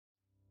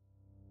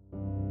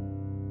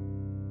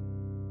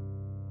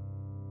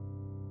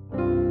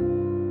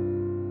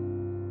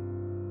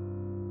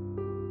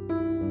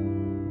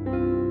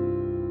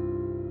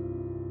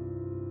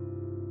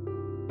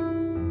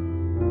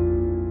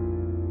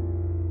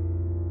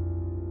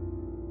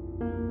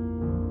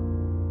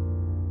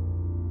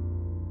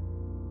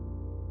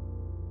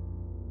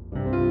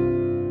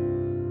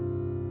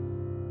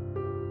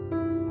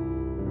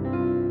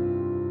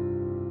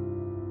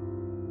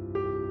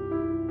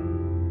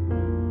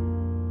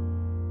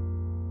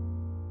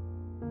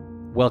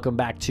Welcome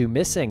back to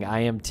Missing.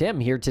 I am Tim,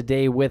 here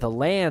today with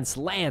Lance.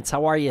 Lance,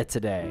 how are you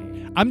today?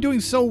 I'm doing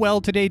so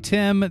well today,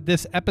 Tim.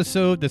 This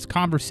episode, this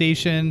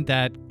conversation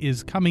that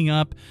is coming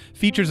up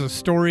features a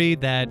story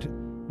that,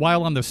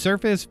 while on the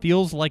surface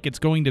feels like it's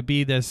going to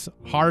be this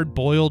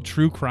hard-boiled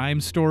true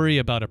crime story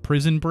about a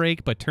prison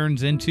break, but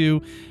turns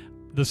into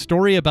the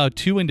story about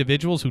two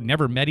individuals who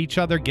never met each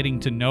other,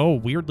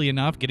 weirdly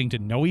enough, getting to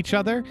know each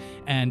other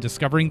and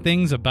discovering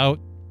things about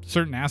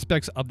certain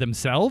aspects of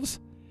themselves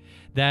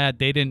that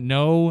they didn't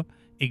know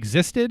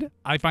existed.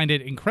 I find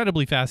it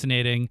incredibly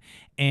fascinating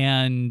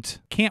and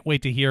can't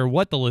wait to hear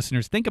what the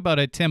listeners think about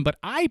it, Tim, but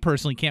I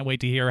personally can't wait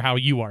to hear how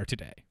you are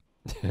today.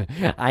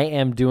 I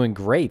am doing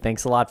great.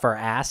 Thanks a lot for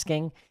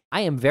asking.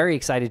 I am very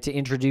excited to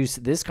introduce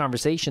this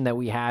conversation that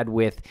we had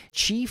with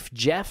Chief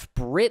Geoff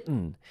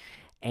Britton.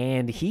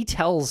 And he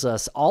tells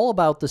us all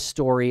about the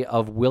story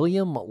of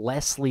William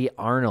Leslie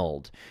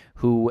Arnold,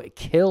 who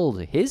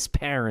killed his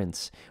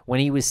parents when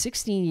he was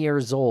 16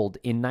 years old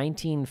in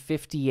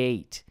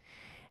 1958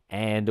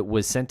 and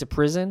was sent to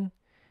prison,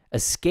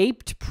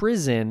 escaped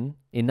prison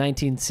in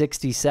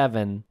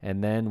 1967,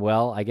 and then,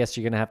 well, I guess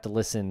you're going to have to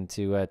listen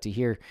to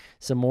hear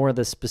some more of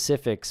the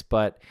specifics,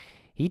 but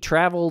he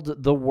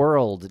traveled the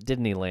world,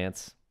 didn't he,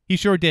 Lance? He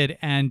sure did,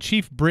 and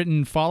Chief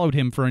Britton followed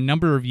him for a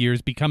number of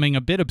years, becoming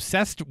a bit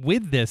obsessed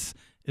with this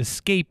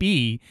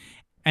escapee,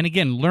 and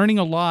again, learning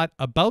a lot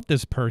about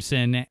this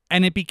person,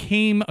 and it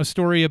became a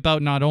story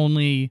about not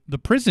only the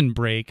prison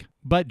break,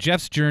 but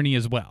Geoff's journey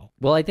as well.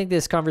 Well, I think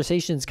this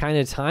conversation is kind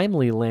of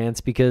timely,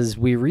 Lance, because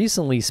we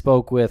recently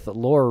spoke with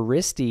Laura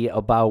Risti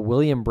about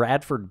William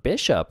Bradford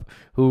Bishop,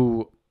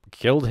 who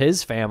killed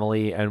his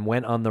family and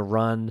went on the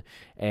run.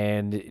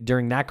 And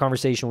during that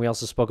conversation, we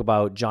also spoke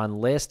about John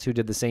List, who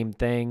did the same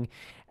thing.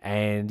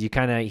 And you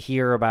kind of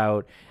hear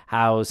about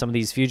how some of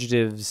these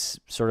fugitives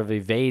sort of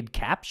evade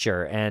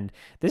capture. And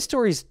this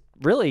story's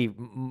really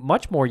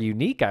much more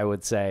unique, I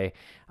would say,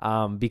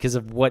 because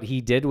of what he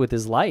did with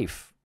his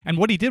life. And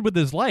what he did with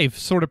his life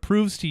sort of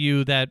proves to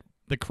you that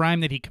the crime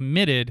that he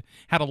committed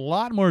had a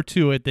lot more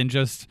to it than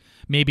just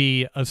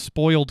maybe a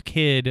spoiled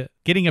kid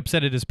getting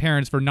upset at his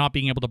parents for not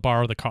being able to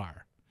borrow the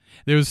car.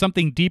 There was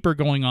something deeper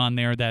going on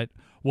there that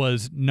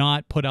was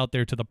not put out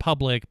there to the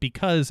public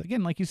because,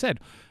 again, like you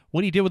said,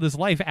 what he did with his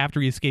life after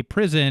he escaped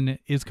prison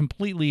is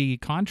completely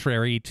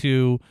contrary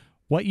to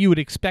what you would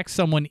expect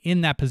someone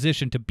in that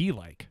position to be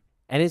like.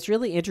 And it's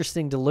really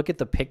interesting to look at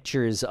the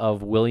pictures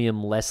of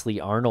William Leslie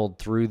Arnold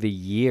through the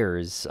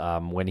years,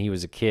 when he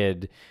was a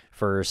kid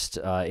first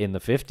in the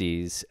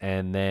 50s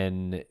and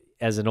then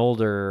as an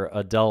older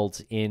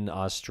adult in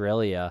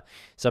Australia.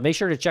 So make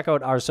sure to check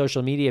out our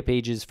social media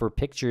pages for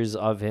pictures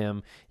of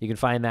him. You can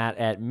find that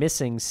at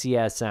Missing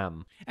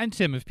CSM. And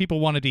Tim, if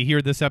people wanted to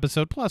hear this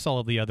episode plus all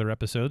of the other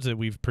episodes that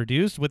we've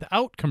produced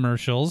without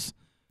commercials,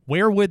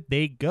 where would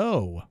they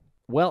go?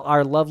 Well,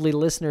 our lovely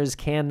listeners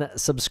can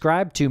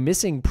subscribe to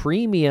Missing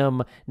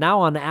Premium now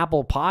on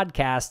Apple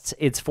Podcasts.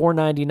 It's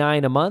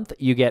 $4.99 a month.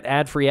 You get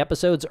ad-free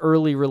episodes,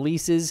 early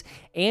releases,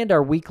 and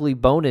our weekly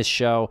bonus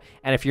show.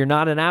 And if you're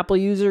not an Apple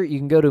user, you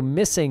can go to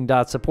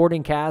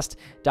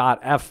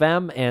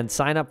missing.supportingcast.fm and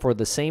sign up for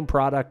the same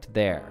product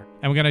there.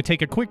 And we're going to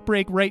take a quick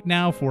break right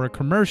now for a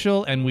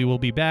commercial, and we will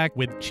be back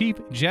with Chief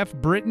Geoff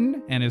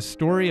Britton and his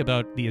story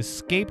about the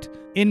escaped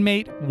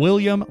inmate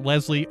William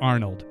Leslie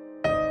Arnold.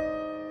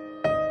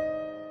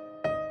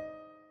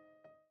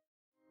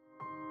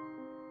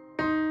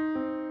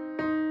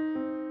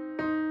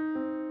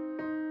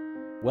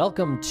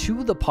 Welcome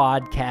to the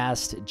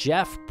podcast,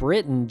 Geoff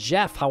Britton.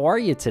 Geoff, how are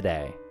you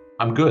today?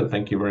 I'm good.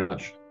 Thank you very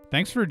much.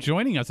 Thanks for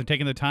joining us and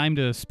taking the time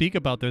to speak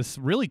about this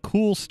really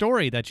cool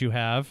story that you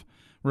have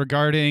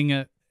regarding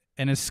an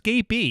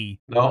escapee.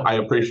 No, I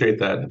appreciate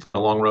that. It's a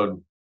long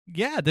road.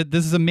 Yeah,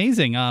 this is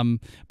amazing.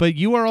 But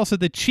you are also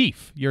the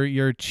chief.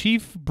 You're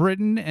Chief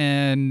Britton,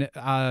 and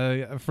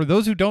for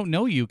those who don't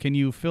know you, can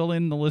you fill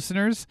in the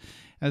listeners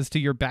as to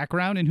your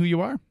background and who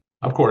you are?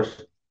 Of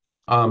course.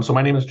 So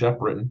my name is Geoff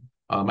Britton.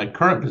 My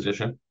current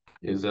position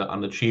is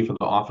I'm the chief of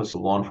the Office of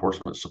Law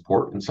Enforcement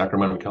Support in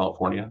Sacramento,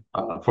 California,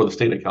 for the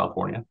state of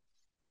California.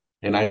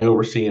 And I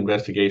oversee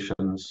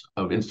investigations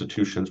of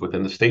institutions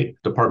within the State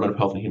Department of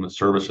Health and Human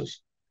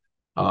Services.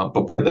 But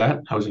before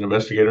that, I was an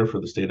investigator for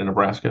the state of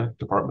Nebraska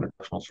Department of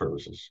Correctional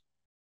Services.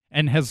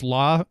 And has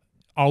law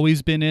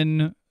always been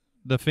in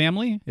the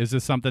family? Is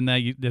this something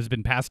that has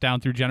been passed down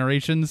through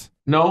generations?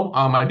 No,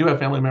 I do have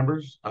family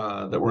members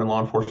that were in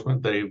law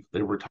enforcement. They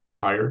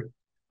retired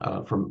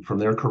from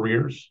their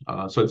careers.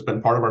 So it's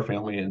been part of our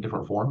family in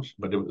different forms,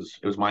 but it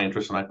was my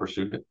interest and I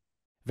pursued it.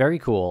 Very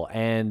cool.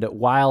 And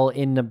while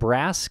in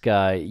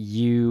Nebraska,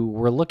 you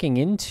were looking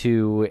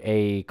into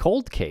a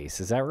cold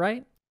case. Is that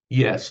right?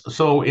 Yes.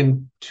 So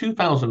in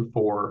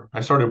 2004, I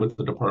started with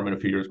the department a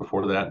few years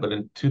before that, but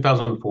in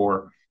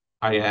 2004,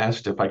 I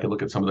asked if I could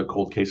look at some of the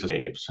cold cases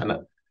tapes. And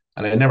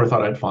And I never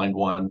thought I'd find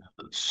one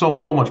so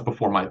much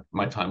before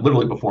my time,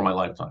 literally before my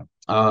lifetime.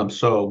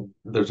 So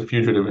there's a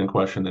fugitive in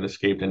question that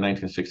escaped in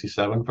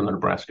 1967 from the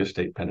Nebraska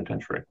State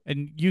Penitentiary.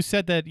 And you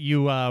said that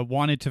you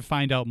wanted to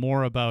find out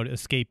more about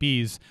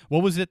escapees.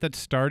 What was it that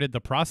started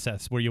the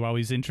process? Were you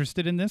always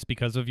interested in this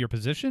because of your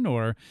position,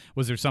 or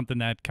was there something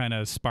that kind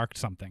of sparked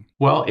something?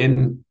 Well,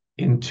 in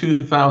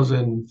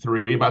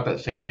 2003, about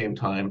that same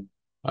time,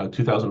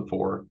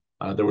 2004,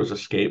 there was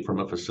escape from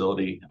a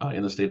facility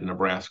in the state of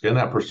Nebraska, and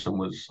that person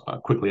was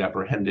quickly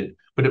apprehended.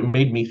 But it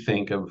made me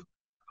think of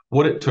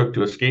what it took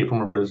to escape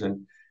from a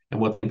prison and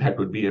what the impact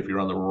would be if you're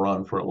on the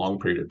run for a long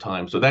period of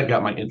time. So that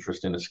got my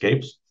interest in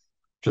escapes,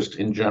 just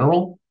in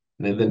general,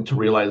 and then to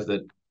realize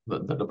that the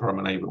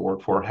department I even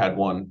worked for had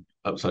one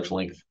of such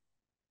length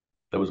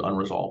that was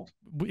unresolved.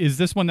 Is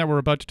this one that we're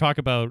about to talk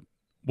about,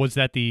 was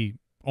that the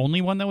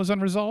only one that was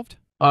unresolved?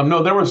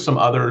 No, there was some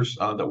others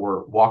that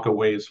were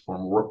walkaways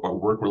from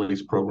work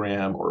release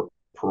program or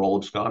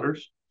parole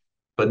absconders,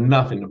 but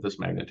nothing of this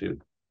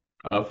magnitude,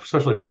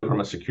 especially from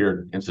a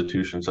secured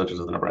institution such as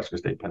the Nebraska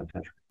State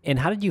Penitentiary. And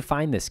how did you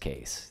find this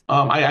case?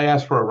 I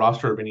asked for a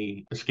roster of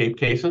any escape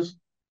cases,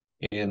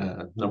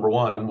 and number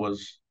one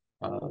was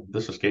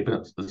this escape in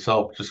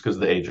itself, just because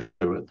of the age of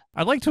it.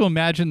 I'd like to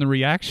imagine the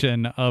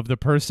reaction of the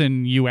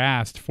person you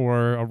asked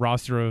for a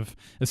roster of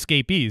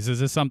escapees. Is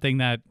this something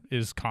that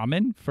is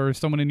common for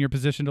someone in your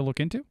position to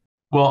look into?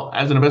 Well,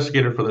 as an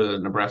investigator for the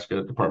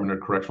Nebraska Department of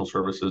Correctional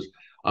Services,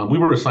 we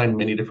were assigned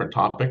many different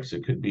topics.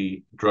 It could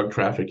be drug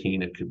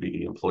trafficking, it could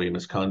be employee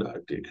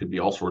misconduct, it could be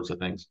all sorts of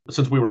things.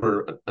 Since we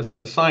were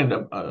assigned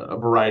a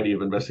variety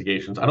of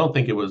investigations, I don't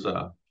think it was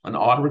an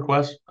odd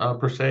request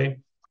per se,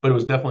 but it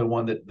was definitely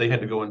one that they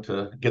had to go in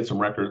to get some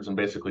records and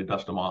basically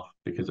dust them off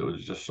because it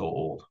was just so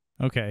old.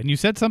 Okay, and you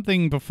said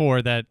something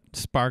before that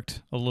piqued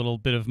a little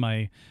bit of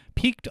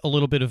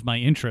my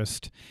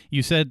interest.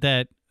 You said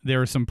that there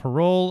are some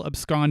parole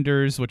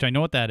absconders, which I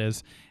know what that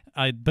is,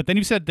 but then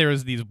you said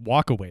there's these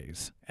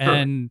walkaways. Sure.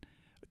 And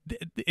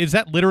is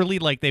that literally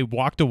like they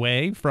walked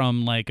away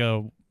from like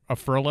a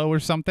furlough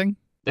or something?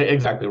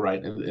 Exactly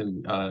right,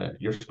 and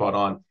you're spot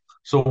on.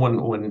 So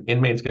when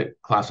inmates get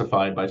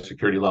classified by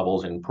security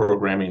levels and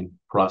programming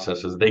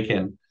processes, they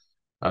can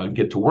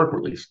get to work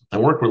release.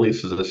 And work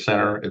release is a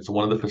center. It's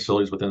one of the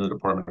facilities within the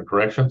Department of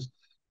Corrections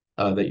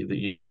that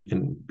you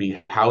can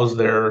be housed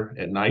there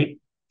at night,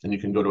 and you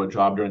can go to a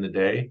job during the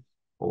day,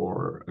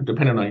 or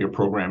depending on your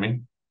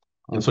programming.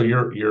 And so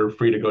you're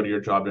free to go to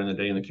your job during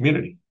the day in the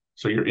community.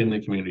 So you're in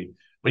the community,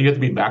 but you have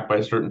to be back by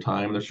a certain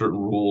time. There's certain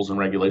rules and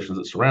regulations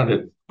that surround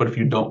it. But if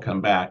you don't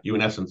come back, you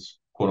in essence,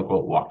 quote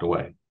unquote, walked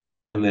away.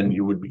 And then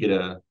you would get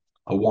a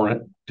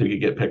warrant to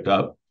get picked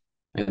up,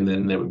 and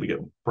then they would get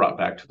brought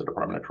back to the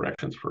Department of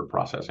Corrections for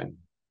processing.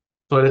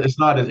 So it's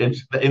not as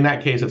in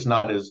that case, it's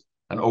not as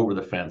an over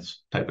the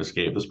fence type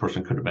escape. This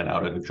person could have been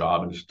out at a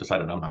job and just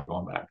decided I'm not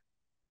going back.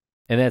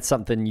 And that's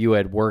something you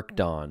had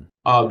worked on.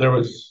 There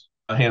was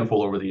a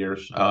handful over the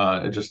years.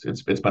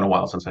 It's been a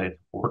while since I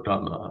worked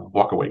on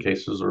walkaway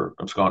cases or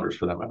absconders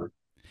for that matter.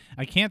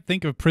 I can't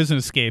think of prison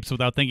escapes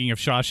without thinking of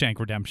Shawshank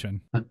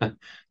Redemption.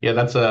 Yeah,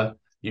 that's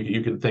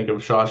you can think of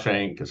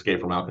Shawshank, Escape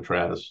from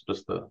Alcatraz,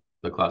 just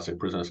the classic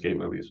prison escape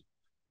movies.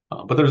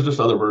 But there's just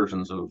other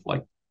versions of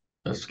like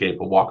escape,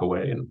 a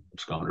walkaway, and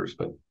absconders,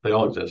 but they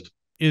all exist.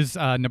 Is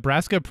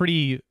Nebraska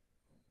pretty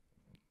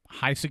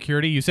high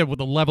security? You said with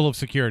the level of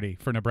security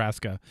for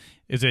Nebraska,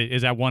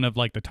 is that one of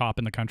like the top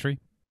in the country?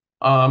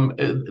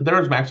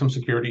 There's maximum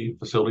security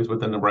facilities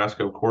within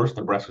Nebraska, of course,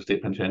 Nebraska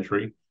State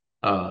Penitentiary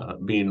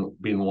being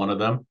one of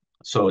them.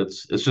 So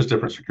it's just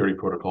different security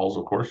protocols,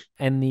 of course.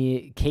 And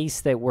the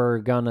case that we're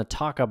going to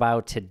talk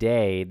about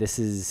today, this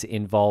is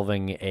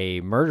involving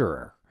a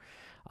murderer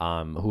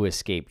who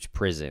escaped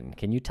prison.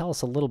 Can you tell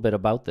us a little bit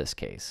about this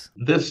case?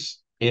 This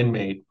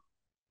inmate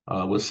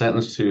was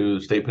sentenced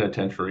to state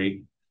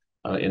penitentiary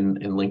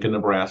in Lincoln,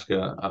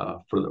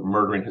 Nebraska for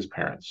murdering his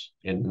parents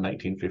in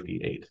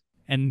 1958.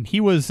 And he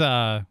was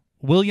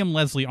William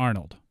Leslie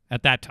Arnold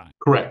at that time.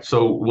 Correct.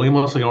 So William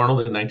Leslie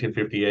Arnold in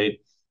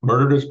 1958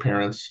 murdered his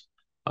parents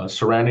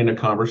surrounding a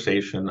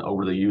conversation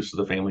over the use of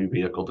the family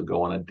vehicle to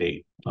go on a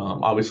date.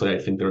 Obviously, I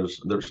think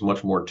there's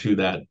much more to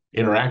that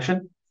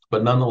interaction,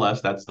 but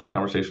nonetheless, that's the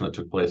conversation that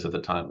took place at the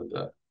time of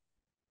the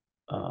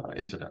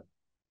incident.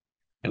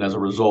 And as a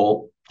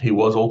result, he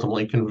was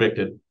ultimately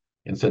convicted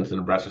and sent to the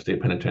Nebraska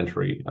State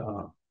Penitentiary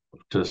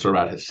to serve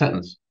out his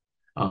sentence.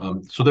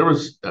 So there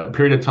was a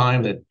period of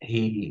time that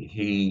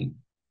he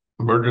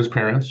murdered his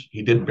parents.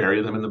 He did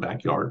bury them in the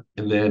backyard.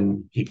 And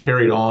then he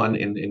carried on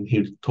and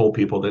he told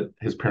people that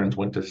his parents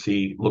went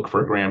to look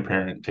for a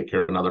grandparent, take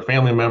care of another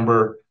family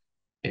member.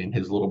 And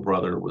his little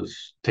brother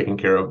was taken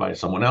care of by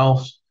someone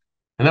else.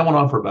 And that went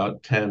on for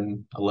about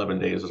 10, 11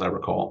 days, as I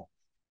recall,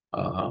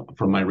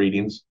 from my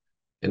readings.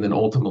 And then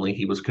ultimately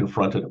he was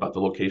confronted about the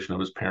location of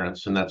his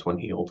parents. And that's when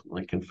he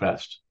ultimately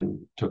confessed and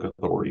took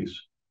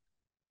authorities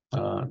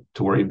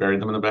to where he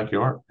buried them in the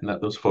backyard. And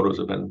that those photos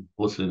have been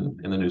listed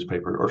in the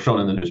newspaper or shown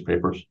in the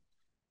newspapers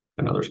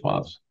and other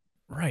spots.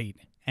 Right.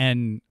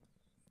 And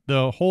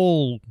the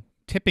whole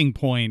tipping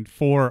point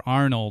for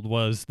Arnold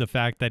was the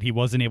fact that he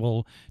wasn't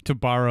able to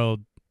borrow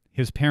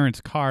his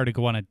parents' car to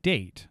go on a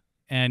date.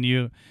 And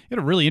you had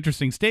a really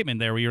interesting statement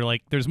there where you're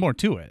like, there's more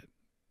to it.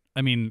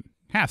 I mean,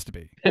 has to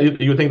be.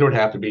 You would think there would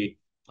have to be.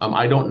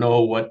 I don't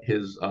know what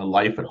his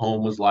life at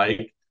home was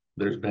like.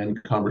 There's been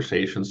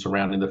conversations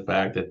surrounding the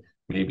fact that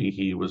maybe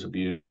he was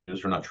abused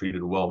or not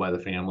treated well by the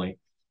family,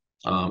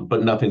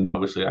 but nothing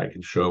obviously I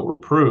can show or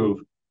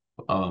prove.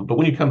 But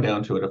when you come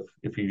down to it,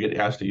 if you get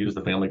asked to use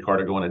the family car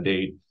to go on a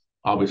date,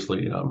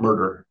 obviously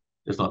murder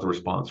is not the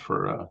response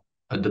for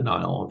a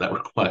denial of that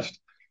request.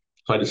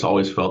 So I just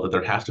always felt that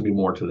there has to be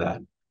more to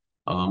that.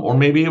 Or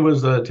maybe it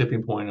was a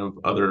tipping point of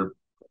other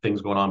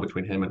things going on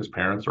between him and his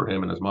parents or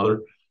him and his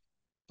mother,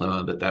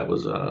 that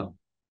was the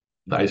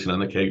icing on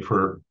the cake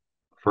for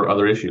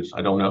other issues.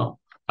 I don't know.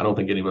 I don't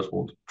think any of us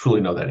will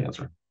truly know that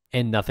answer.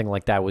 And nothing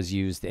like that was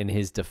used in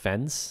his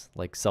defense,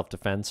 like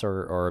self-defense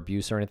or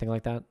abuse or anything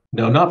like that?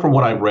 No, not from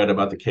what I've read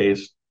about the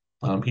case.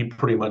 He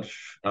pretty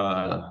much,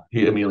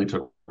 he immediately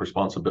took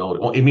responsibility.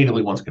 Well,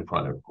 immediately once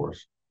confronted, of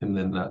course. And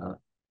then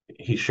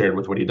he shared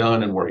with what he'd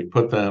done and where he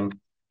put them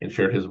and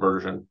shared his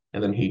version.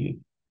 And then he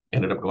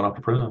ended up going off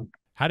to prison.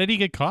 How did he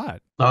get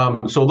caught?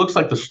 So it looks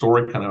like the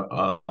story kind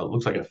of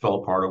looks like it fell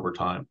apart over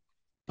time,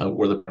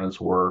 where the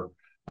parents were.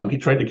 He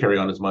tried to carry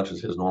on as much as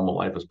his normal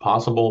life as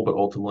possible, but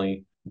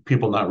ultimately,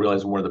 people not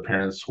realizing where the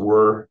parents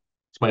were.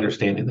 It's my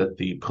understanding that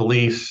the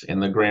police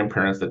and the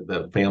grandparents, that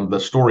the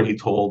story he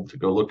told to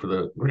go look for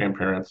the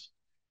grandparents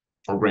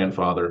or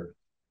grandfather,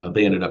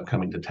 they ended up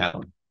coming to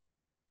town.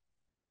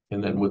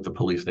 And then with the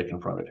police, they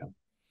confronted him.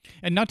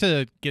 And not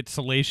to get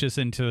salacious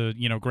into,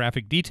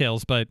 graphic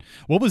details, but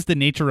what was the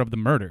nature of the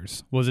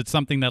murders? Was it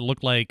something that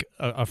looked like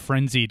a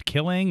frenzied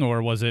killing,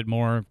 or was it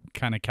more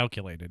kind of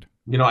calculated?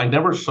 I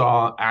never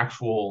saw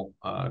actual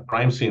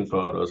crime scene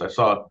photos. I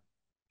saw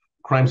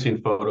crime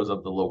scene photos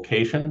of the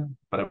location,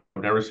 but I've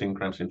never seen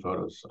crime scene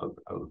photos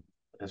of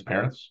his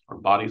parents or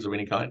bodies of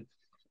any kind.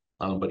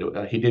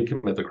 But he did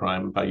commit the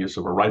crime by use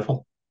of a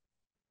rifle,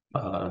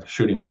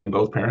 shooting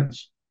both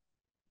parents,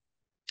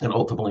 and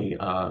ultimately,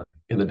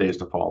 in the days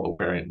to follow,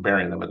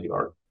 burying them in the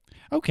yard.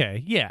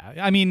 Okay, yeah.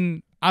 I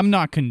mean, I'm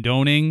not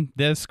condoning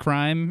this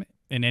crime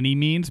in any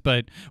means,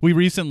 but we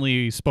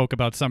recently spoke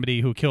about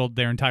somebody who killed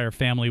their entire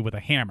family with a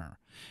hammer,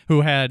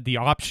 who had the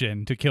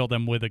option to kill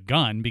them with a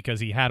gun because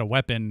he had a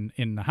weapon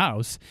in the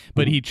house,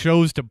 but he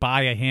chose to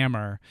buy a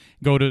hammer,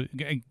 go to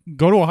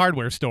a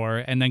hardware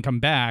store, and then come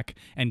back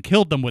and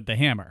killed them with the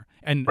hammer.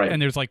 And Right.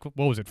 And there's like, what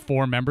was it,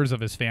 4 members of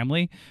his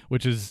family,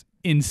 which is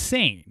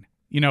insane.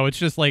 It's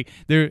just like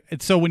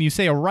so when you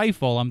say a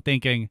rifle, I'm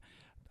thinking,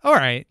 all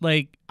right,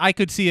 like I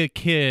could see a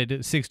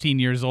kid 16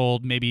 years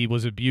old, maybe he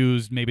was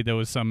abused, maybe there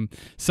was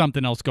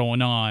something else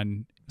going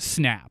on,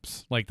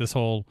 snaps, like this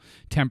whole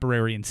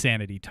temporary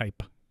insanity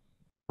type.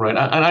 Right. And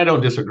I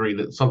don't disagree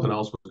that something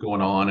else was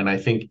going on. And I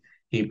think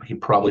he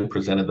probably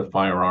presented the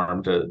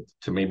firearm to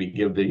maybe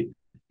give the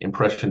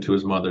impression to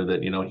his mother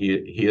that,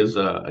 he is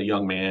a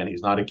young man,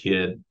 he's not a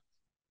kid,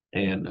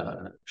 and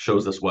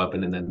shows this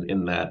weapon. And then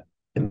in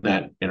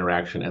that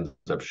interaction ends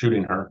up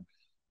shooting her.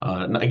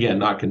 Again,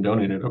 not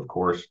condoning it, of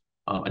course.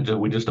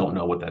 We just don't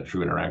know what that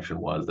true interaction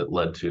was that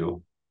led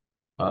to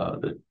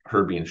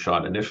her being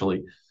shot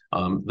initially.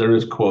 There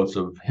is quotes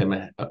of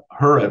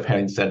her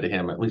having said to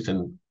him, at least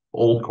in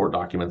old court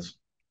documents,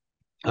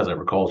 as I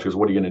recall, she goes,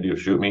 "What are you going to do?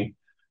 Shoot me?"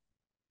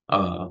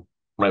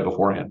 Right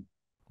beforehand.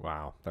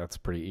 Wow, that's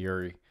pretty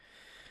eerie.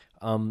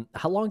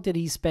 How long did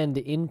he spend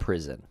in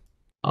prison?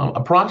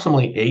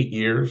 Approximately 8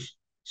 years.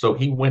 So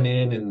he went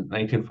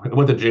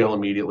went to jail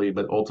immediately,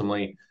 but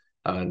ultimately,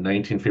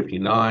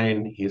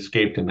 1959, he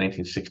escaped in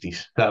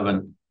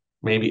 1967,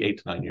 maybe 8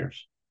 to 9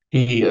 years.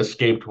 He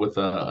escaped with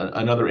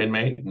another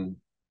inmate in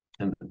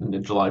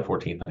July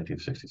 14th,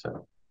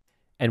 1967.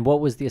 And what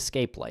was the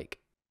escape like?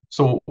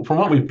 So from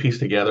what we've pieced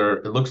together,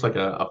 it looks like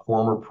a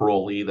former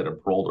parolee that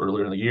had paroled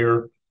earlier in the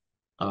year,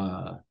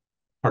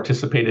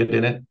 participated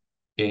in it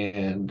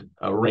and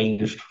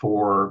arranged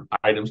for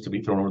items to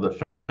be thrown over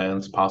the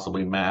fence,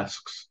 possibly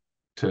masks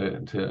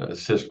to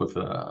assist with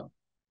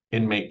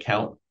inmate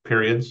count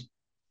periods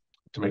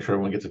to make sure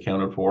everyone gets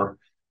accounted for,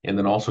 and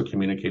then also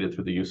communicated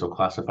through the use of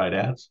classified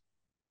ads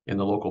in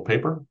the local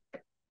paper,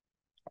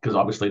 because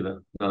obviously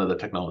none of the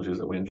technologies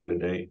that we enjoy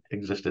today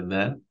existed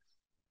then.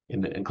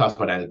 And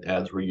classified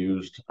ads were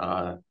used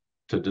to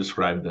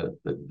describe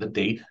the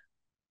date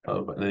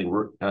of, and they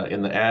were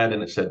in the ad,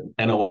 and it said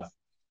NOF,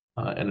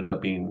 ended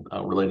up being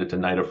related to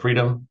Night of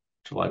Freedom,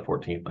 July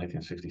 14th,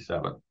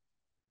 1967.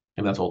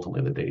 And that's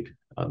ultimately the date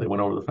they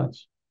went over the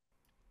fence.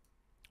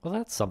 Well,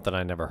 that's something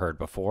I never heard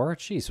before.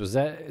 Jeez, was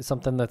that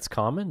something that's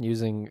common,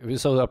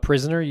 so a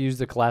prisoner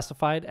used a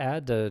classified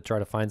ad to try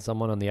to find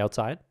someone on the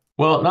outside?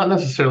 Well, not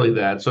necessarily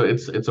that. So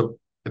it's a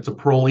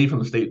parolee from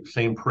the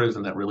same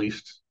prison that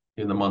released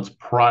in the months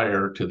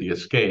prior to the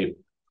escape.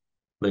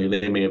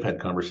 They may have had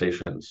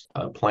conversations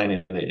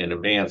planning in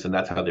advance, and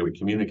that's how they would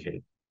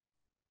communicate.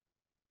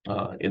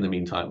 In the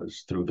meantime,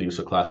 is through the use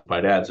of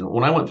classified ads. And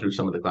when I went through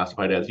some of the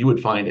classified ads, you would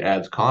find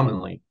ads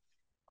commonly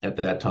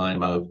at that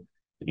time of,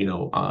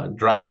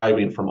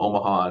 driving from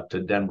Omaha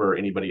to Denver,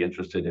 anybody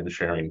interested in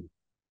sharing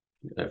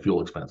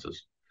fuel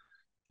expenses.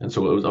 And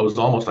so it was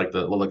almost like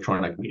the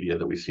electronic media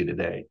that we see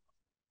today,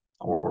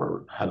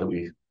 or how do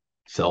we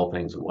sell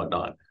things and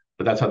whatnot.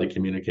 But that's how they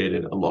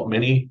communicated. A lot,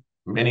 many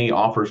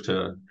offers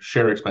to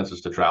share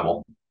expenses to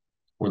travel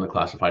were in the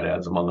classified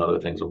ads, among other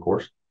things, of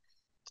course.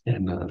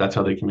 And that's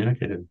how they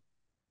communicated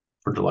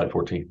for July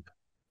 14th.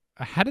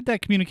 How did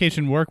that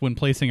communication work when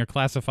placing a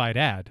classified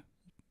ad?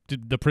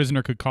 Did the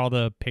prisoner could call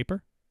the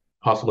paper?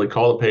 Possibly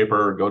call the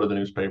paper, go to the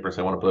newspaper,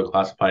 say, I want to put a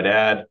classified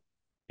ad,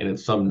 and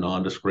it's some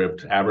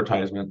nondescript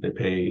advertisement. They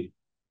pay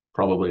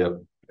probably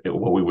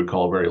what we would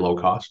call a very low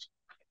cost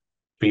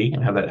fee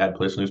and have that ad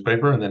placed in the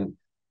newspaper. And then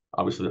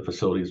obviously the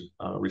facilities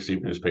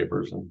receive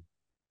newspapers, and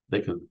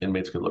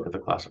inmates could look at the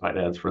classified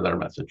ads for their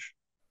message.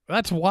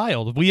 That's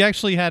wild. We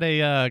actually had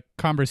a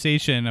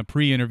conversation, a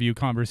pre-interview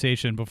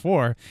conversation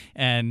before,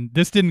 and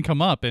this didn't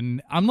come up.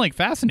 And I'm like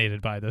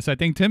fascinated by this. I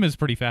think Tim is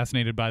pretty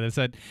fascinated by this,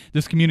 that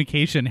this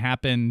communication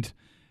happened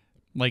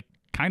like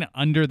kind of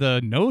under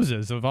the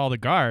noses of all the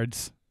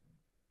guards.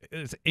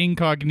 It's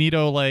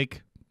incognito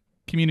like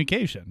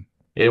communication.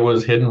 It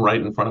was hidden right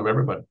in front of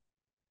everybody.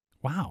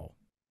 Wow.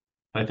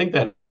 And I think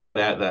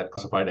that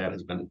classified ad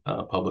has been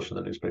published in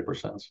the newspaper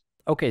since.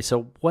 Okay,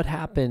 so what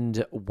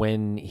happened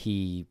when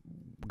he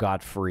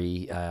got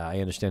free? I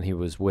understand he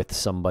was with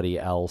somebody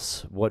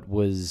else. What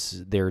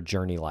was their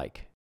journey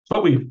like? So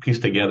what we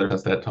pieced together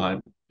since that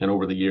time and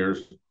over the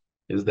years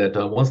is that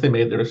once they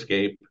made their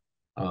escape,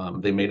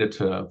 they made it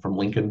from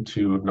Lincoln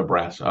to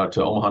Nebraska,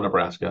 to Omaha,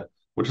 Nebraska,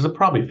 which is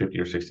probably 50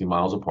 or 60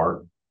 miles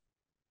apart.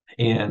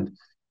 And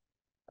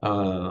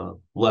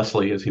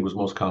Leslie, as he was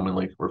most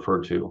commonly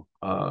referred to,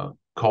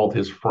 called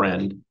his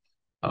friend,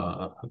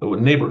 a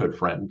neighborhood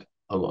friend,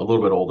 a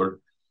little bit older,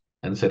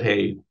 and said,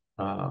 "Hey,"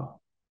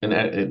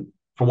 and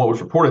from what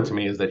was reported to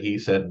me is that he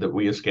said that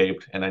we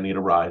escaped and I need a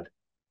ride.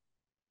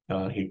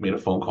 He made a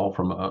phone call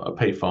from a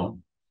payphone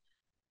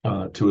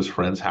to his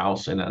friend's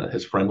house, and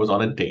his friend was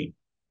on a date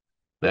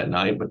that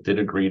night, but did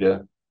agree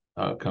to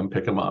come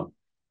pick him up.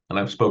 And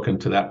I've spoken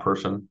to that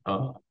person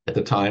at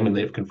the time, and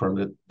they've confirmed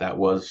that that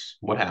was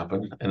what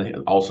happened.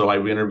 And also,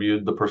 I've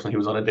interviewed the person he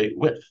was on a date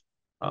with,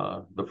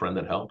 the friend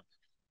that helped.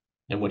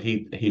 And what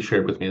he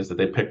shared with me is that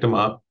they picked him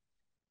up,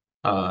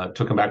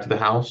 took him back to the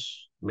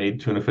house,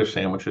 made tuna fish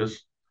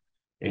sandwiches,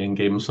 and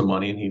gave him some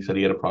money. And he said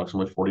he had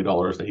approximately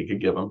 $40 that he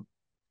could give him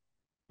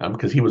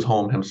because he was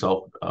home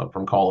himself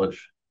from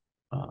college.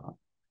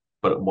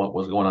 But what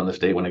was going on this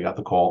day when I got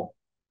the call?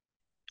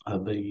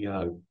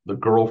 The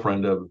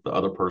girlfriend of the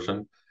other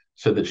person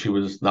said that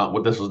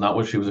this was not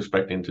what she was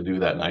expecting to do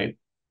that night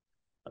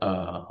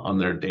on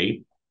their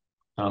date,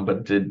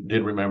 but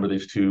did remember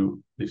these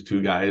two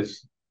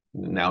guys,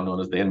 now known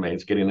as the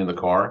inmates, getting in the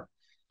car,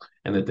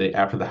 and that they,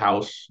 after the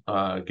house,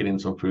 getting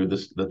some food,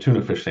 the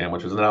tuna fish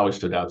sandwiches. And it always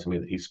stood out to me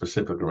that he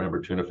specifically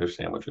remembered tuna fish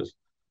sandwiches.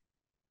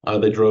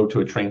 They drove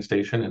to a train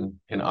station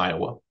in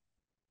Iowa.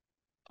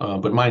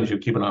 But mind you,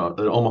 keep an eye on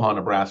Omaha,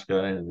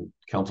 Nebraska, and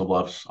Council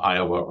Bluffs,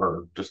 Iowa,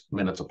 are just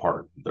minutes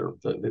apart.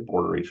 They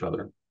border each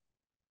other,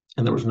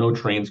 and there was no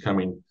trains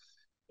coming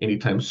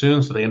anytime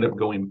soon. So they ended up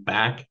going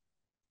back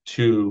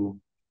to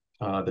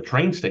the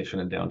train station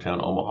in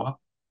downtown Omaha,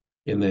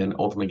 and then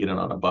ultimately getting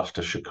on a bus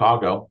to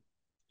Chicago,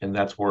 and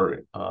that's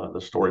where the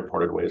story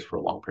parted ways for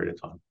a long period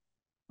of time.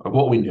 Of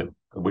what we knew,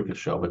 we could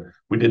show, but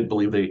we did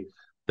believe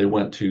they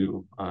went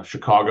to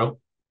Chicago.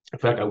 In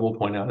fact, I will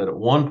point out that at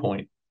one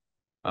point,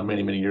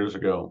 many years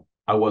ago,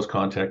 I was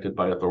contacted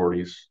by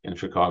authorities in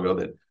Chicago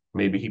that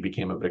maybe he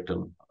became a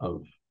victim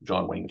of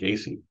John Wayne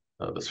Gacy,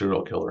 the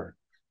serial killer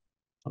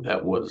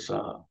that was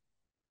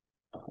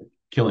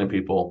killing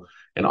people,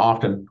 and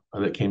often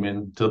that came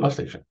into the bus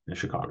station in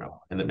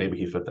Chicago, and that maybe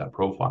he fit that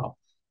profile.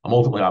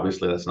 Ultimately,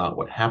 obviously, that's not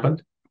what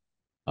happened,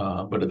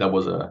 but that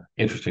was an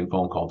interesting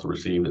phone call to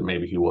receive, that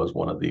maybe he was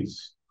one of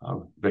these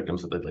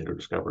victims that they later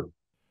discovered.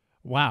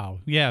 Wow.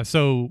 Yeah.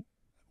 So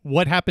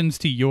what happens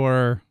to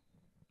your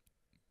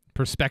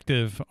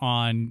perspective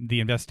on the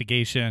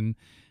investigation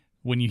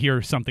when you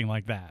hear something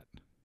like that?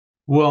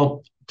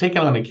 Well, taking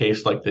on a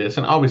case like this,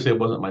 and obviously it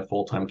wasn't my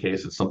full-time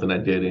case, it's something I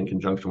did in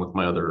conjunction with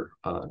my other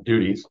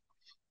duties.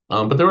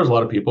 But there was a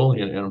lot of people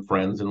and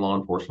friends in law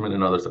enforcement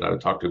and others that I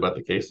would talk to about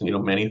the case.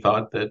 And, many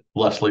thought that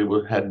Leslie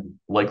had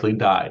likely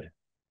died.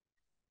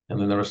 And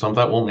then there was some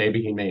thought, well,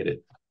 maybe he made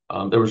it.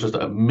 There was just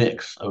a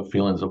mix of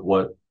feelings of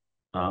what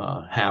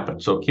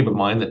happened. So keep in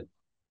mind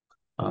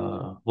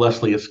that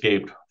Leslie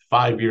escaped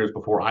 5 years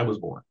before I was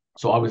born.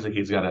 So obviously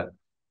he's got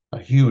a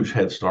huge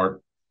head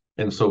start.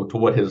 And so to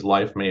what his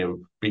life may have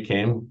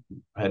became,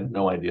 I had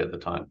no idea at the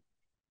time.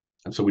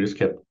 And so we just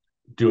kept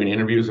doing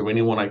interviews of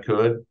anyone I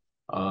could,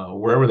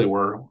 wherever they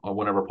were,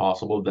 whenever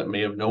possible, that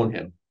may have known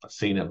him,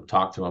 seen him,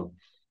 talked to him.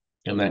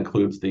 And that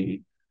includes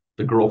the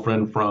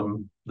girlfriend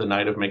from the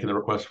night of making the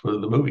request for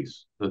the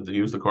movies, to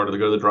use the car to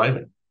go to the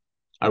drive-in.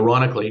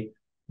 Ironically,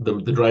 the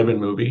drive-in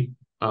movie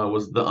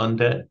was The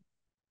Undead.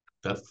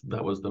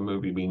 That was the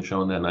movie being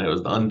shown that night. It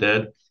was The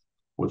Undead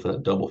with a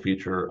double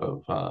feature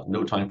of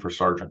No Time for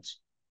Sergeants.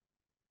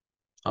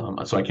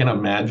 So I can't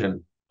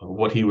imagine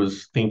what he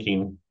was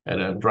thinking at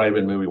a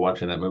drive-in movie,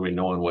 watching that movie,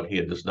 knowing what he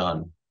had just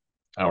done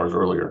hours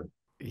earlier.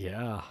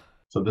 Yeah.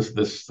 So this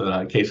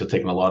case has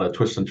taken a lot of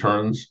twists and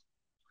turns,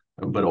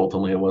 but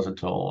ultimately it wasn't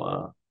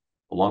until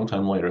a long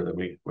time later that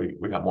we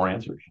got more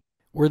answers.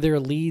 Were there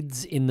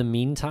leads in the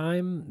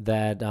meantime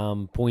that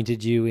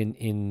pointed you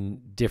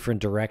in different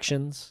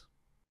directions?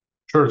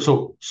 Sure.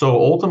 So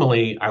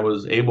ultimately, I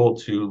was able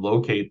to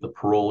locate the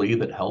parolee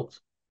that helped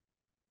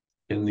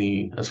in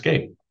the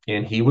escape,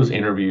 and he was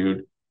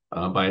interviewed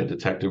by a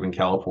detective in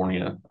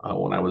California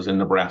when I was in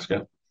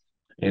Nebraska,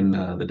 and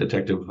the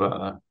detective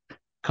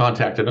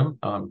contacted him.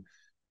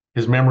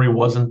 His memory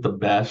wasn't the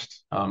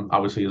best.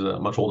 Obviously, he's a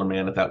much older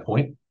man at that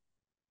point,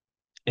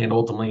 and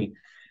ultimately,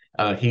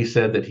 he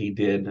said that he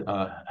did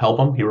help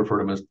him. He referred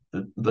to him as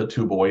the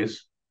two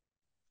boys.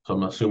 So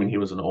I'm assuming he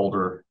was an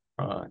older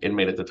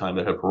inmate at the time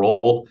that had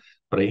paroled,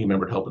 but he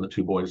remembered helping the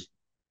two boys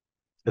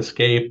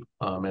escape.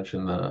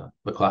 Mentioned the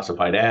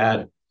classified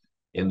ad,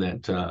 and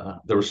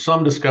that there was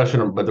some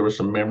discussion, but there was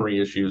some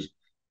memory issues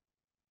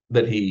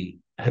that he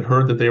had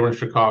heard that they were in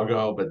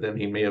Chicago, but then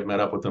he may have met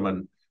up with them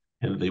and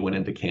they went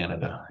into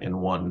Canada. And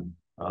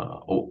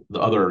the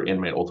other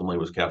inmate ultimately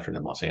was captured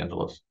in Los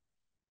Angeles.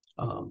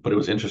 But it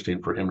was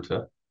interesting for him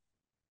to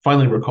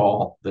finally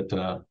recall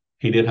that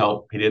he did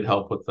help. He did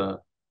help with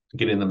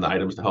getting them the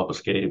items to help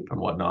escape and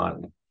whatnot,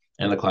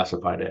 and the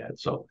classified ad.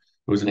 So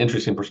it was an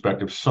interesting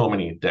perspective so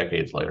many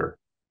decades later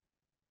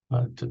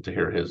to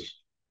hear his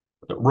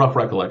rough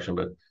recollection,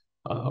 but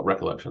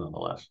recollection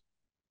nonetheless.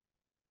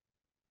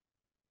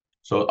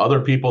 So other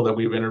people that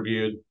we've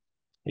interviewed,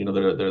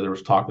 there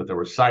was talk that there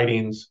were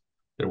sightings.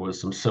 There was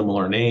some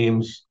similar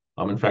names.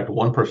 In fact,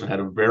 one person had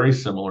a very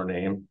similar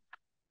name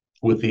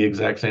with the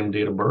exact same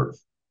date of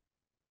birth.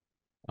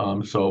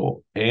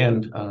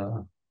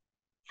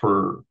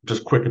 For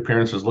just quick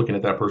appearances, looking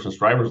at that person's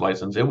driver's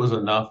license, it was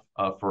enough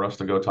for us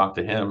to go talk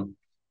to him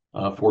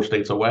 4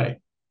 states away.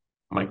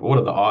 I'm like, what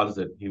are the odds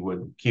that he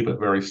would keep a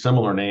very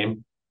similar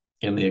name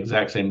in the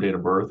exact same date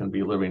of birth and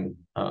be living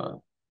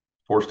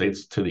 4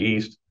 states to the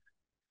east?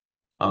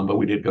 But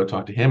we did go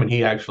talk to him, and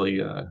he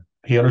actually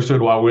he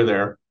understood while we were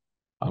there.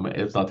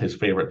 It's not his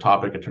favorite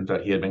topic. It turns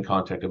out he had been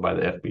contacted by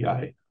the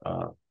FBI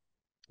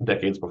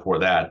decades before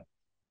that,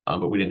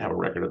 but we didn't have a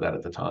record of that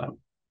at the time.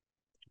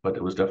 But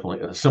it was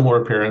definitely a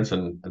similar appearance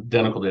and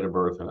identical date of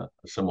birth and a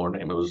similar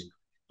name. It was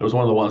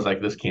one of the ones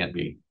like this can't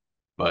be,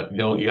 but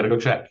you got to go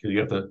check. You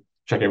have to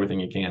check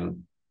everything you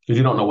can because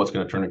you don't know what's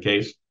going to turn a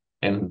case,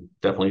 and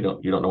definitely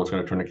you don't know what's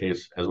going to turn a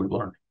case, as we've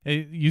learned.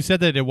 You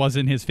said that it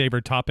wasn't his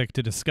favorite topic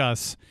to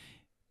discuss.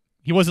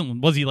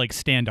 Was he like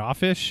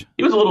standoffish?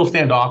 He was a little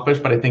standoffish,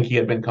 but I think he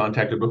had been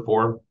contacted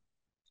before.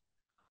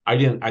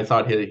 I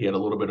thought he had a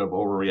little bit of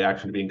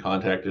overreaction to being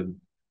contacted,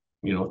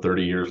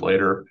 30 years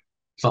later.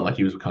 It's not like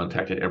he was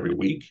contacted every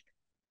week.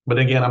 But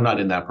again, I'm not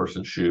in that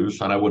person's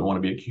shoes, and I wouldn't want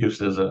to be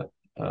accused as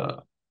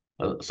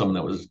someone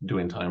that was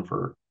doing time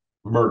for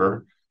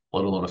murder,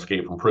 let alone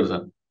escape from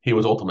prison. He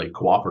was ultimately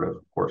cooperative,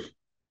 of course.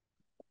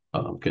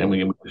 And we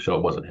can show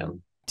it wasn't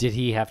him. Did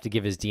he have to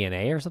give his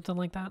DNA or something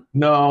like that?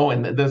 No,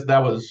 and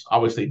that was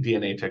obviously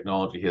DNA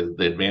technology.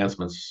 The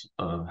advancements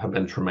have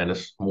been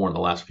tremendous, more in the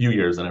last few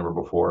years than ever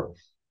before.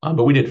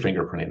 But we did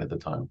fingerprinting at the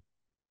time,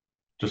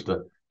 just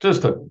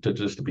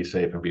to be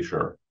safe and be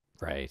sure.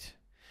 Right.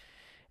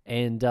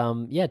 And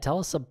yeah, tell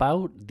us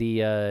about the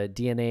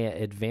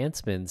DNA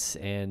advancements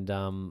and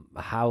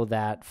how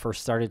that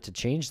first started to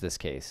change this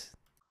case.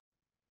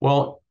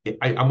 Well,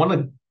 I want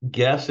to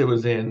guess it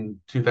was in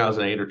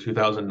 2008 or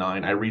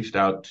 2009. I reached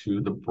out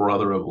to the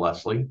brother of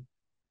Leslie,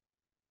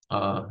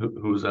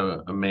 who's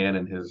a man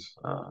in his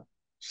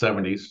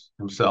 70s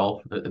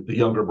himself, the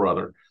younger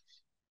brother,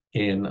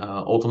 and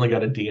ultimately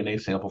got a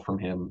DNA sample from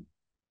him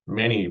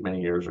many,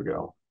 many years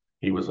ago.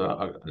 He was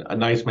a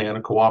nice man,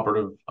 a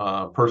cooperative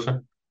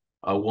person,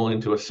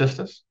 willing to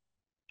assist us.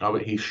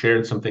 He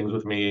shared some things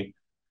with me,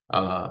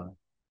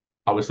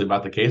 obviously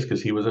about the case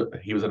because he was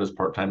at his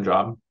part-time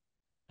job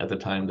at the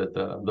time that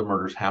the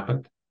murders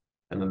happened,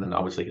 and then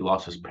obviously he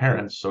lost his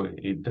parents, so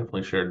he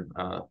definitely shared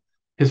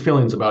his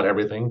feelings about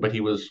everything. But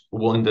he was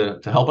willing to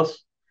help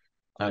us.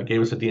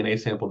 Gave us a DNA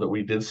sample that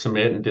we did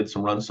submit and did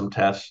run some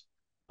tests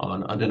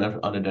on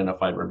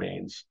unidentified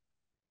remains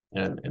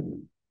and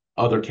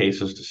other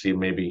cases to see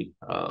maybe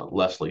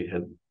Leslie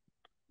had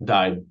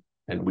died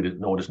and we didn't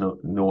know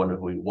no one knew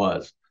who he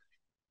was.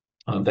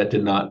 That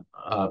did not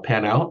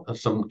pan out.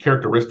 Some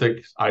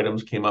characteristic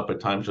items came up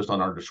at times just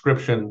on our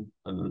description,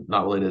 and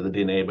not related to the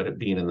DNA, but it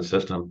being in the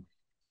system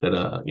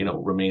that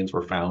remains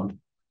were found,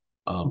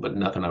 but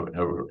nothing I've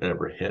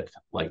ever hit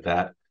like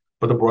that.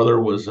 But the brother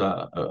was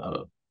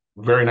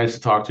very nice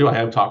to talk to. I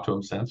have talked to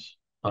him since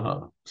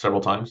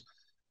several times.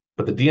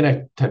 But the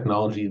DNA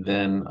technology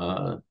then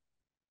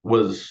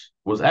was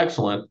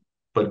excellent,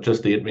 but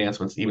just the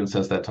advancements even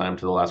since that time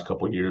to the last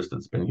couple of years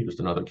that's been used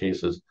in other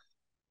cases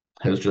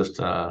has just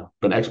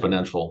been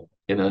exponential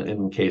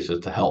in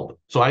cases to help.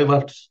 So I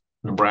left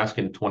Nebraska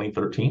in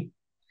 2013,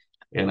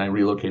 and I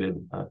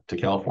relocated to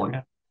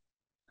California,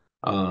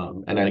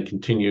 and I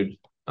continued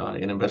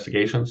in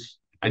investigations.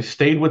 I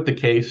stayed with the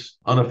case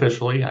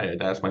unofficially. I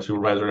had asked my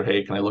supervisor,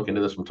 "Hey, can I look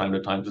into this from time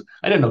to time?"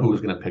 I didn't know who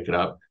was going to pick it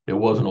up. It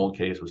was an old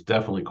case. It was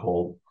definitely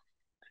cold.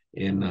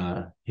 And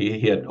he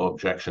had no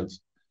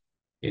objections.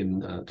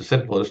 And to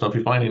said, "Let us know if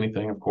you find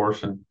anything, of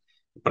course."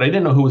 But I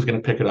didn't know who was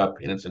going to pick it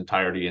up in its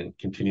entirety and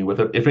continue with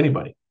it, if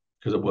anybody,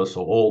 because it was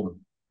so old.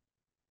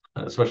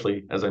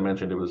 Especially as I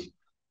mentioned,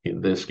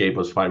 the escape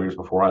was 5 years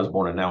before I was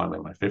born, and now I'm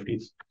in my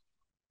 50s.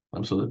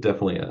 So there's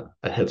definitely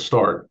a head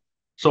start.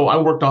 So I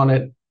worked on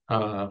it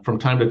from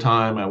time to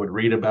time. I would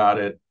read about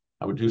it.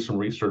 I would do some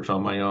research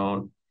on my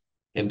own,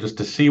 and just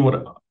to see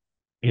what,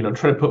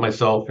 try to put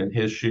myself in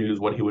his shoes,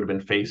 what he would have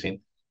been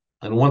facing.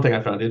 And one thing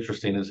I found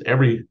interesting is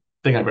everything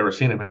I've ever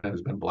seen of him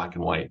has been black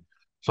and white.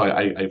 So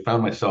I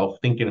found myself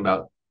thinking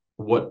about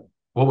what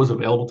was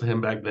available to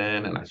him back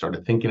then, and I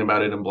started thinking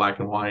about it in black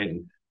and white,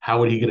 and how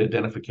would he get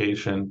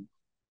identification?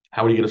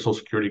 How would he get a social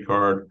security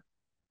card?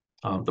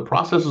 The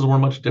processes were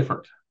much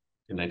different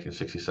in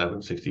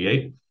 1967,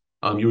 68.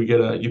 You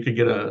could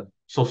get a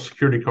social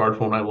security card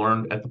from what I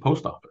learned at the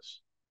post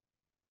office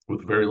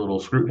with very little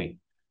scrutiny.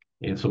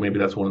 And so maybe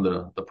that's one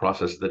of the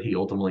processes that he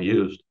ultimately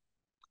used.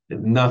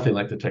 And nothing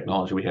like the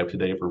technology we have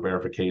today for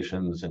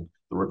verifications and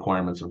the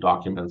requirements of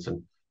documents.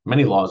 And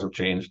many laws have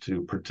changed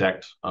to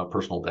protect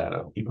personal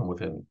data, even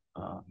within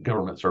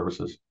government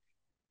services.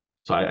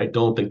 So I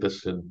don't think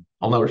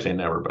I'll never say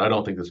never, but I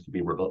don't think this could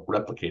be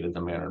replicated in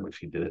the manner in which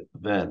he did it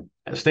then.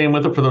 And staying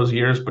with it for those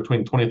years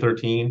between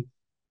 2013,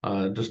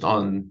 just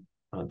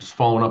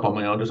following up on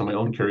my own, just on my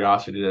own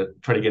curiosity to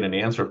try to get an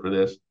answer for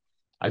this,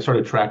 I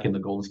started tracking the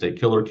Golden State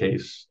Killer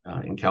case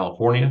in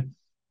California,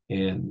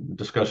 and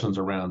discussions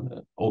around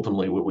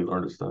ultimately what we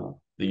learned is the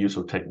use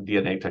of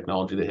DNA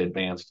technology that had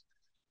advanced.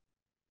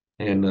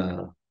 And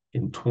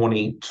in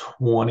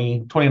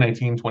 2019,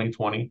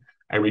 2020,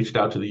 I reached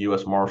out to the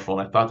U.S. Marshal,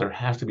 and I thought there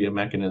has to be a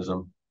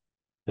mechanism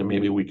that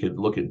maybe we could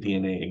look at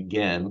DNA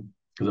again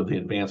because of the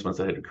advancements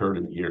that had occurred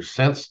in the years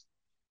since.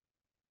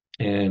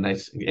 And I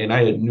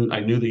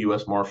knew the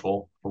U.S.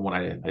 Marshal from when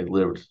I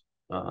lived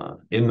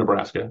in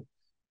Nebraska,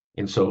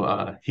 and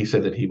so he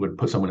said that he would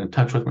put someone in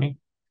touch with me.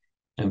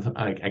 And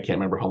I can't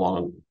remember how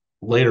long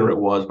later it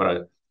was,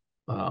 but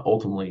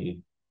ultimately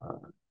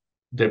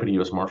Deputy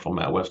U.S. Marshal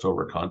Matt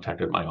Westover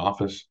contacted my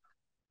office.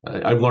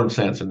 I've learned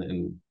since,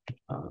 and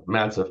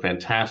Matt's a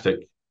fantastic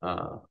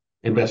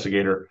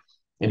investigator,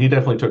 and he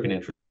definitely took an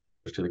interest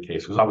to the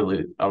case because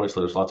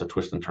obviously there's lots of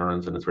twists and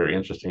turns, and it's very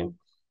interesting.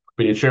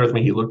 But he shared with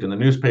me he looked in the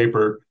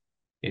newspaper,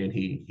 and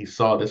he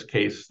saw this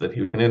case that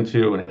he went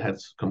into, and it had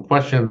some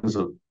questions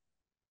of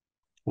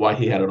why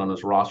he had it on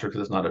his roster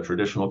because it's not a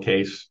traditional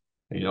case.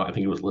 I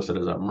think it was listed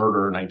as a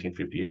murder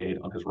 1958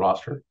 on his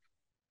roster.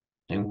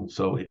 And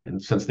so,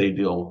 since the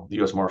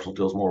U.S. Marshal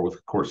deals more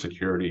with court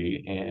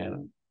security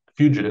and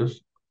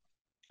fugitives,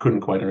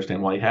 couldn't quite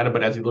understand why he had it.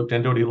 But as he looked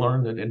into it, he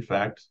learned that, in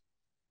fact,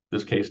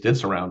 this case did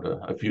surround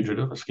a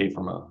fugitive escaped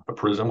from a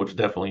prison, which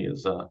definitely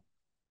is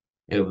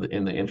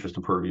in the interest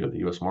and purview of the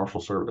U.S.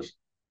 Marshal Service.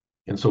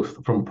 And so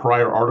from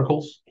prior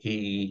articles,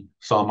 he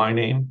saw my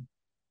name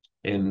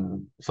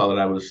and saw that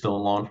I was still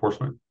in law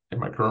enforcement in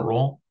my current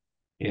role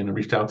and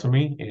reached out to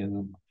me.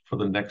 And for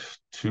the next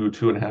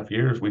 2.5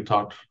 years, we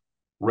talked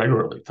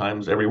regularly,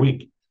 times every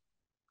week,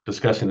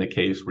 discussing the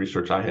case,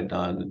 research I had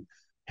done,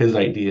 his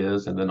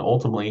ideas, and then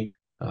ultimately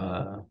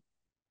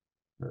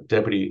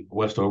Deputy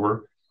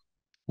Westover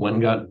went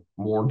and got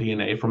more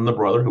DNA from the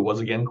brother, who was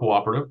again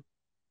cooperative,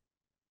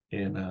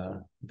 and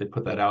they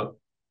put that out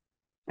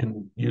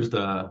and used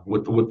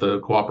with the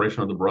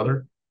cooperation of the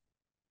brother,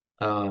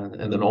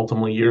 and then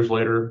ultimately years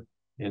later,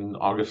 in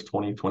August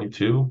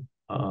 2022,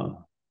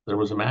 there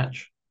was a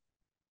match,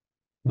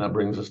 and that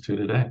brings us to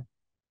today,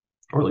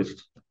 or at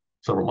least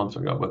several months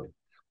ago, but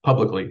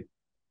publicly,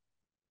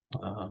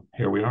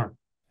 here we are.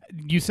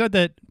 You said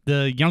that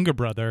the younger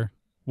brother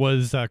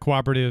was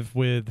cooperative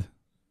with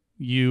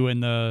you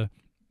and the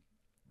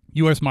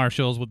U.S.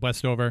 Marshals, with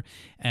Westover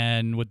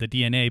and with the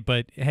DNA,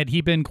 but had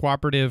he been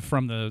cooperative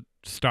from the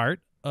start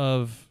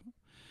of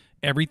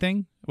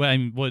everything? Well, I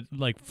mean,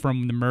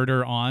 from the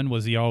murder on,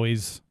 was he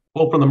always?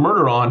 Well, from the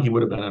murder on, he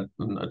would have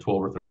been a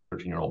 12 or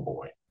 13-year-old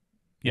boy.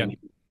 Yeah. And he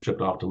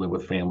shipped off to live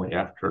with family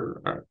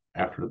after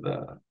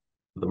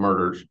the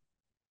murders.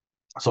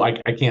 So I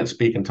can't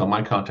speak until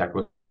my contact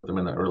with him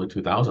in the early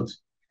 2000s.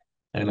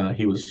 And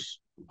he was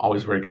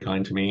always very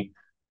kind to me,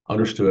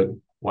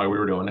 understood why we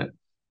were doing it,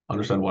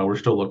 understood why we're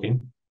still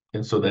looking.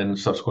 And so then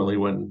subsequently,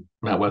 when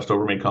Matt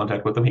Westover made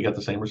contact with him, he got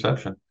the same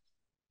reception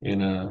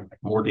in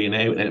more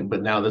DNA.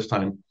 But now this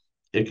time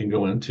it can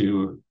go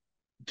to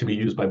be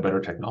used by better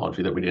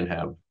technology that we didn't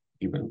have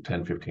even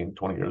 10, 15,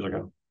 20 years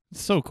ago.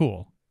 So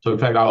cool. So in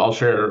fact, I'll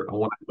share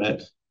when I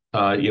met.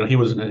 He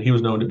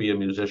was known to be a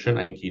musician.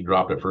 I think he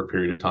dropped it for a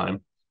period of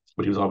time,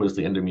 but he was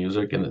obviously into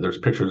music. And there's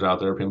pictures out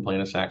there of him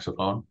playing a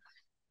saxophone.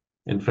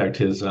 In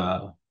fact,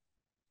 on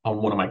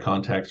one of my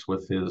contacts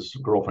with his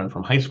girlfriend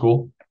from high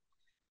school,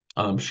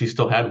 she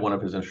still had one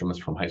of his instruments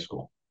from high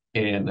school,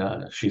 and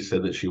she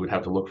said that she would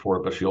have to look for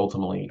it, but she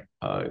ultimately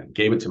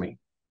gave it to me.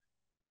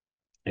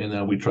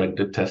 and we tried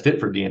to test it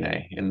for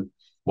DNA. And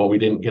while we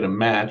didn't get a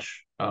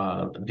match,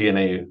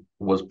 DNA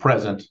was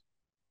present,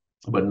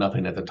 but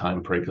nothing at the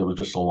time because it was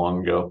just so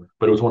long ago.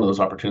 But it was one of those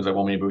opportunities like,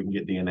 well, maybe we can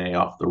get DNA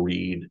off the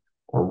reed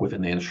or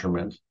within the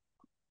instrument.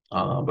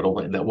 But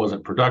only, that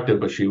wasn't productive.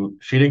 But she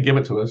didn't give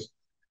it to us,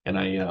 and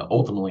I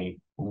ultimately,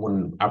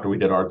 after we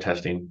did our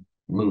testing,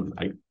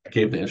 I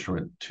gave the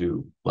instrument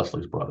to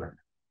Leslie's brother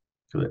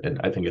because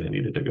I think it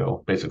needed to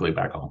go basically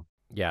back home.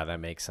 Yeah, that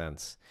makes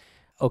sense.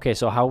 Okay,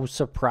 so how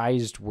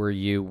surprised were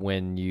you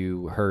when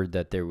you heard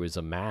that there was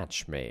a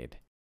match made?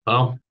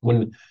 Well,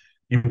 when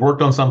you've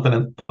worked on something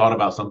and thought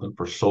about something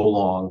for so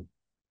long,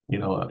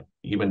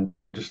 even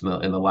just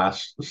in the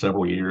last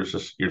several years,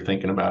 just you're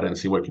thinking about it and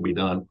see what can be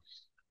done.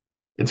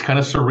 It's kind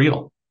of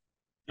surreal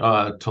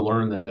to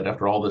learn that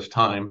after all this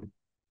time.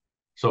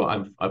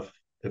 So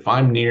if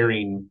I'm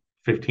nearing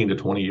 15 to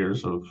 20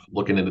 years of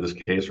looking into this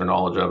case or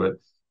knowledge of it,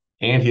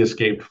 and he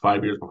escaped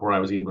 5 years before I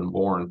was even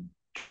born,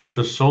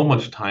 just so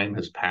much time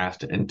has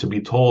passed, and to be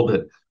told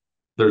that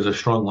there's a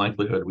strong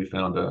likelihood we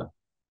found a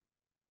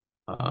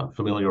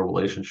familial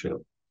relationship,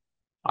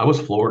 I was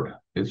floored.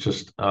 It's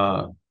just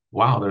wow,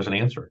 there's an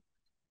answer.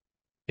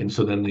 And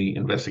so then the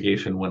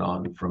investigation went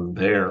on from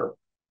there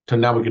to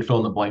now we could fill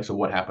in the blanks of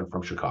what happened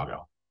from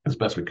Chicago as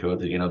best we could.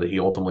 That he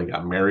ultimately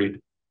got married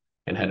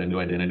and had a new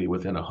identity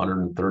within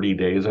 130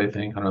 days, I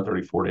think,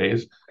 134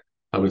 days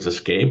of his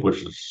escape,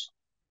 which is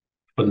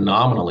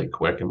phenomenally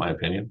quick, in my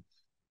opinion.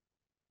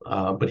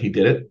 But he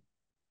did it,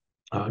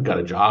 got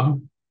a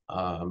job,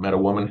 met a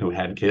woman who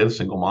had kids,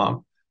 single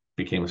mom,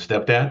 became a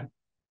stepdad.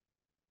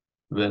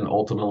 Then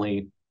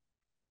ultimately,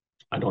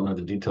 I don't know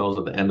the details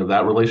of the end of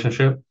that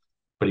relationship,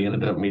 but he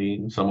ended up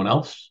meeting someone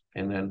else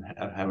and then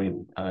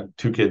having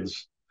 2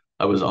 kids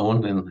of his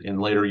own in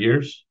later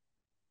years,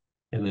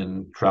 and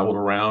then traveled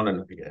around.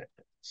 And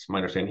it's my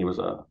understanding he was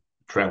a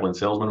traveling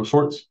salesman of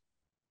sorts,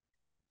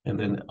 and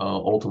then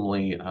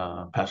ultimately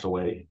passed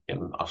away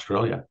in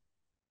Australia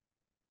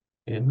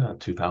in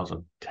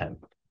 2010.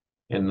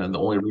 And then the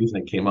only reason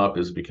it came up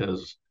is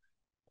because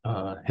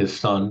his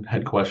son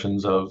had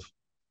questions of,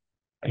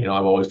 I've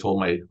always told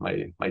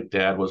my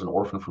dad was an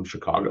orphan from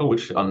Chicago,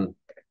 which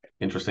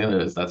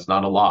interestingly is that's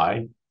not a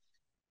lie.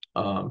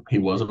 He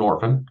was an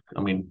orphan.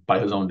 I mean, by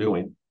his own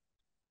doing.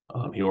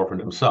 He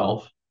orphaned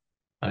himself,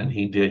 and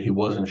he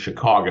was in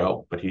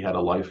Chicago, but he had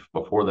a life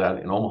before that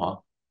in Omaha,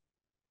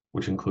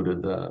 which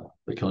included the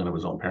killing of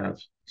his own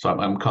parents. So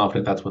I'm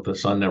confident that's what the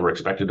son never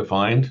expected to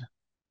find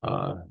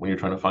when you're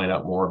trying to find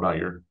out more about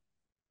your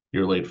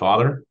late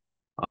father.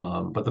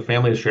 But the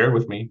family has shared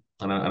with me,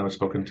 and I've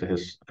spoken to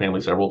his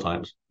family several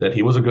times, that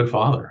he was a good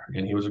father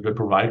and he was a good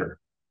provider.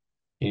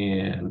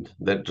 And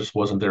that just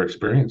wasn't their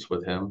experience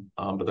with him,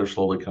 but they're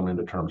slowly coming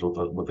to terms with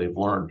what they've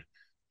learned.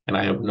 And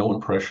I have no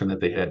impression that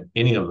they had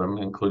any of them,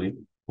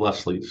 including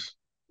Leslie's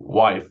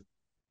wife,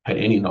 had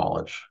any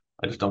knowledge.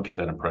 I just don't get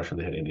that impression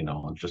they had any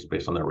knowledge just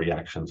based on their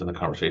reactions and the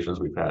conversations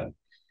we've had.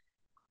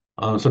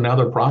 So now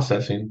they're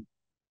processing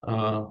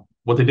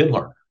what they did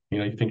learn.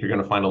 You think you're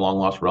going to find a long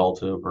lost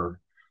relative or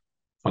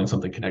find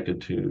something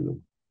connected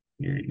to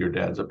your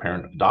dad's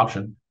apparent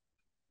adoption,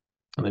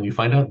 and then you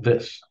find out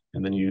this,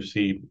 and then you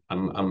see.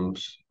 I'm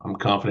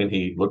confident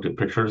he looked at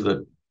pictures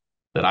that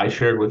I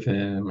shared with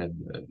him, and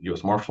the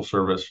U.S. Marshal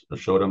Service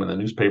showed him in the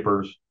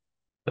newspapers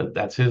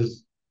that's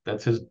his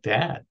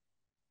dad.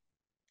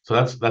 So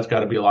that's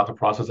got to be a lot to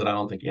process that I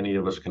don't think any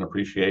of us can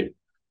appreciate.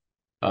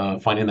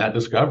 Finding that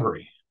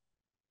discovery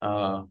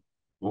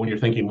when you're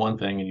thinking one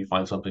thing and you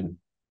find something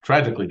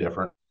tragically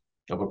different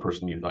of a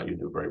person you thought you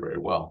knew very, very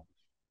well.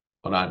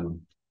 But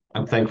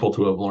I'm thankful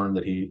to have learned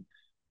that he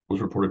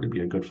was reported to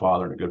be a good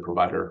father and a good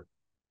provider.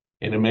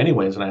 And in many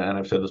ways, and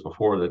I've said this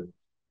before, that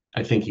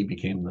I think he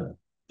became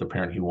the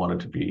parent he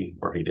wanted to be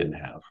or he didn't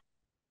have.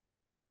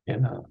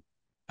 And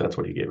that's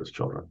what he gave his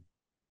children.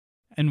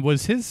 And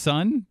was his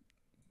son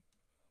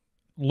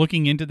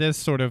looking into this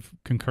sort of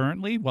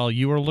concurrently while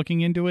you were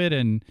looking into it,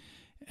 and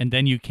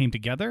then you came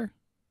together?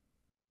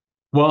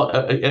 Well,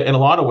 in a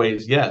lot of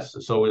ways, yes.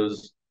 So it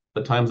was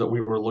the times that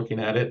we were looking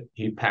at it.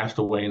 He passed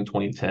away in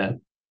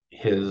 2010.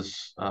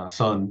 His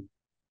son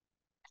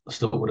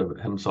still would have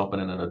himself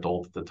been an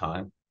adult at the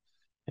time,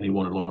 and he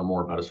wanted to learn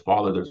more about his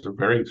father. There's a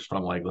very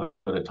strong likelihood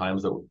at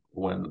times that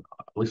when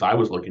at least I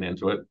was looking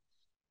into it,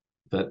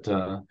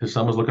 that his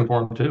son was looking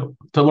for him too,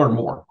 to learn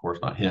more. Of course,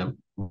 not him,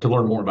 to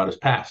learn more about his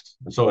past.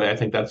 And so I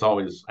think that's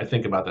always, I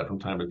think about that from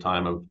time to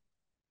time of,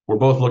 we're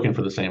both looking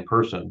for the same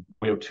person.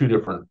 We have two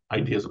different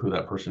ideas of who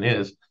that person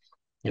is.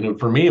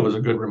 For me, it was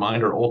a good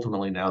reminder.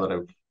 Ultimately, now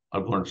that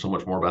I've learned so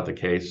much more about the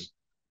case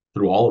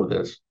through all of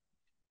this,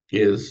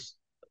 is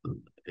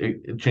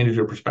it changes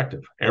your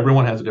perspective.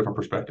 Everyone has a different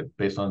perspective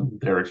based on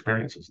their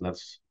experiences, and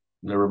that's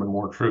never been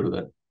more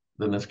true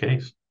than this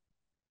case.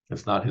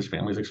 It's not his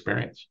family's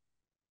experience.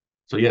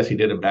 So yes, he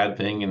did a bad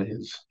thing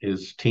in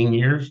his teen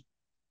years,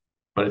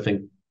 but I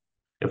think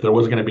if there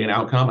was going to be an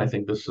outcome, I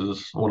think this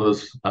is one of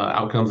those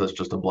outcomes that's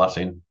just a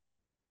blessing,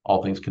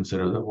 all things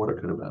considered, of what it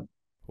could have been.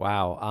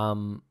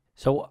 Wow.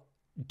 So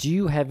do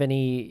you have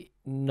any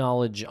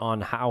knowledge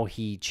on how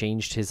he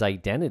changed his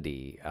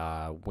identity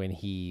when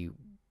he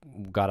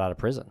got out of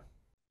prison?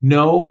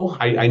 No,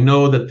 I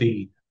know that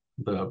the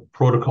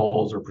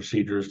protocols or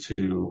procedures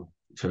to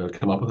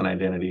come up with an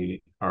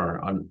identity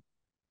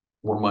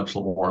were much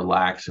more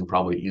lax and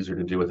probably easier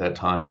to do at that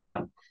time.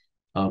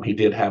 He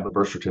did have a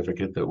birth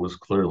certificate that was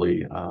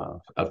clearly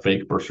a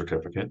fake birth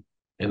certificate,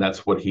 and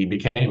that's what he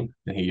became.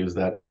 And he used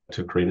that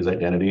to create his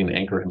identity and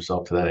anchor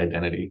himself to that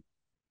identity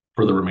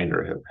for the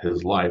remainder of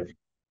his life.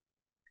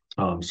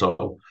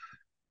 So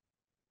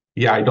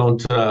yeah, I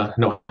don't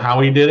know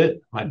how he did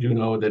it. I do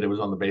know that it was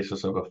on the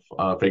basis of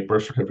a fake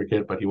birth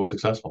certificate, but he was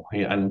successful.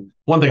 And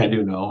one thing I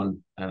do know,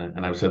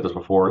 and I've said this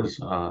before, is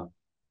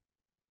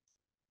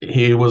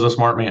he was a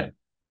smart man.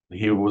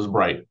 He was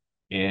bright,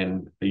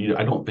 and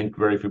I don't think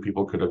very few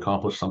people could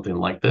accomplish something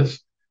like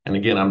this. And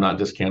again, I'm not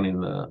discounting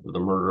the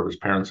murder of his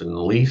parents in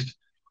the least,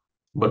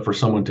 but for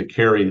someone to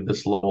carry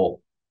this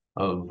level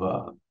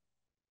of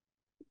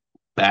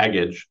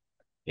baggage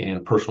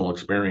and personal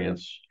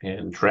experience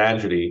and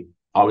tragedy,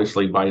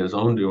 obviously by his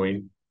own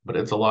doing, but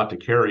it's a lot to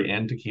carry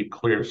and to keep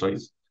clear. So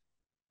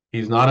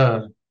he's not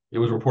a. It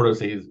was reported as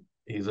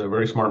he's a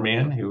very smart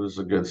man. He was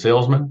a good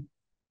salesman,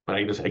 but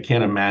I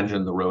can't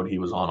imagine the road he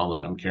was on all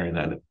the time carrying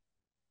that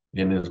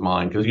in his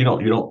mind, because he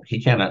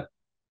cannot,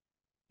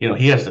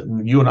 he has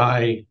to. You and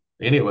I,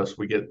 any of us,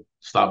 we get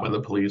stopped by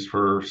the police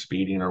for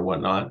speeding or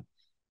whatnot.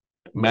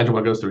 Imagine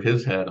what goes through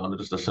his head on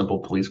just a simple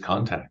police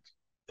contact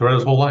throughout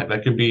his whole life.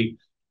 That could be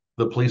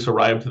the police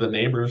arrive to the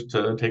neighbors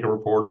to take a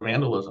report of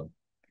vandalism.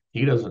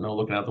 He doesn't know,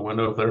 looking out the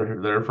window, if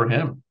they're there for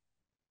him,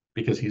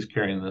 because he's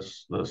carrying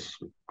this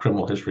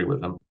criminal history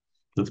with him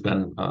that's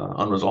been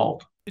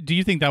unresolved. Do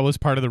you think that was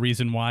part of the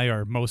reason why,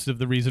 or most of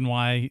the reason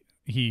why,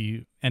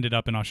 he ended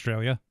up in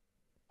Australia?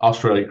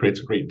 Australia creates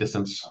a great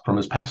distance from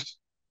his past.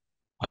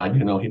 I do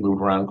know he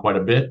moved around quite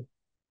a bit,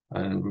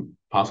 and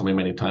possibly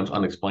many times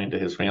unexplained to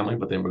his family,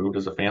 but they moved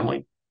as a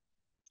family.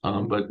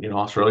 But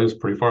Australia is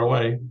pretty far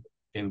away,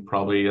 and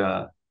probably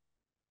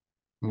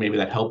maybe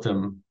that helped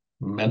him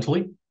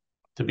mentally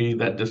to be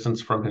that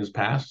distance from his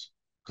past,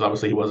 because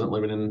obviously he wasn't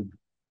living in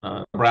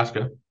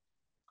Nebraska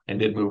and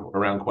did move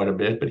around quite a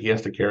bit, but he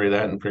has to carry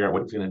that and figure out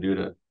what he's going to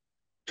do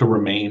to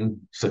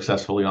remain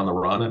successfully on the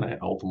run, and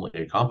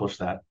ultimately accomplish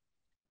that.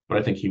 But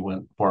I think he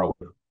went far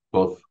away,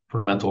 both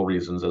for mental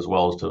reasons as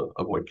well as to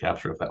avoid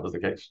capture, if that was the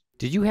case.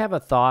 Did you have a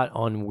thought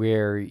on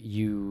where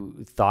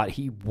you thought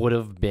he would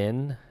have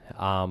been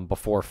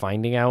before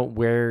finding out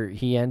where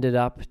he ended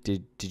up?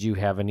 Did you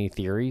have any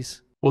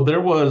theories? Well,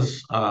 there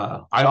was.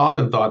 I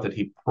often thought that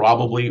he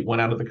probably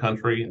went out of the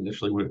country.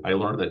 Initially, I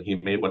learned that he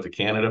may have went to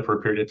Canada for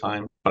a period of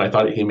time, but I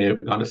thought he may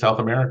have gone to South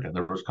America.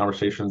 There was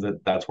conversations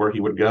that that's where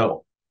he would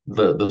go.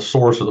 The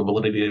source of the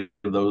validity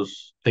of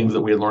those things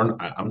that we had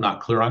learned, I'm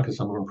not clear on, because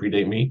some of them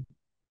predate me.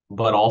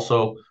 But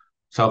also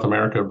South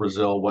America,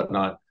 Brazil,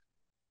 whatnot.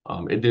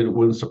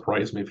 Wouldn't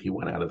surprise me if he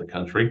went out of the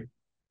country,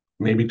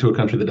 maybe to a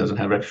country that doesn't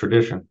have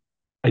extradition.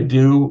 I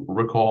do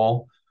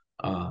recall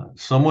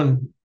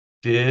someone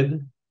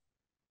did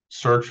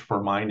search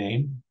for my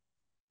name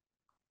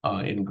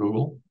in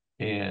Google,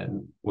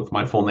 and with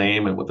my full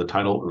name and with the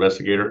title of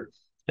investigator,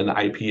 and the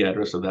IP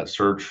address of that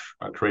search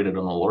created an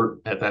alert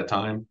at that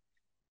time,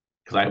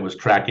 because I was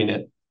tracking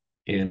it,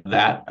 and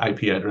that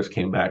IP address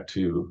came back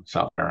to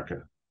South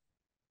America.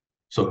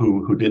 So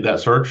who did that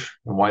search,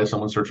 and why is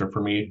someone searching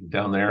for me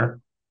down there?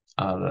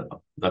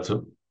 That's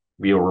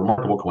be a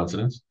remarkable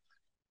coincidence.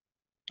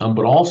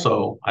 But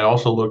also, I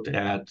also looked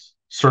at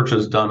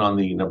searches done on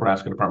the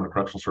Nebraska Department of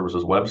Correctional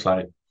Services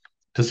website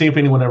to see if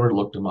anyone ever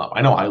looked him up.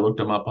 I know I looked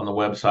him up on the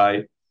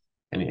website,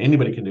 and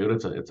anybody can do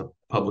it. It's a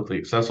publicly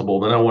accessible.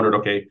 Then I wondered,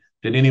 okay,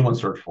 did anyone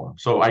search for him?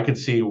 So I could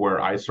see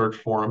where I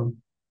searched for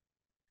him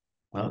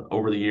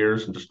over the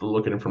years, and just to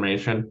look at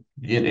information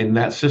in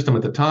that system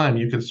at the time.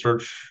 You could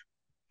search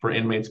for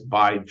inmates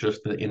by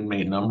just the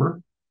inmate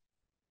number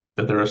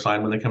that they're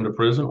assigned when they come to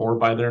prison, or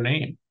by their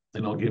name.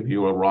 And they'll give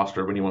you a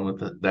roster of anyone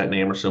with that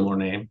name or similar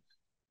name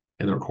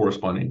and their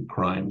corresponding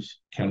crimes,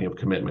 county of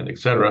commitment,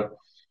 etc.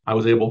 I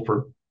was able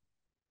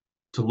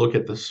to look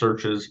at the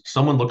searches.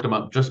 Someone looked them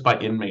up just by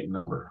inmate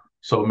number.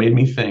 So it made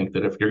me think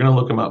that if you're going to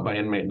look them up by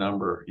inmate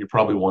number, you're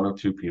probably one of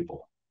two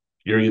people.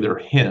 You're either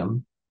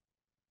him,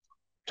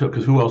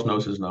 because who else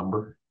knows his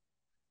number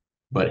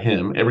but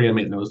him? Every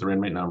inmate knows their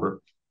inmate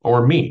number.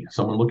 Or me,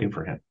 someone looking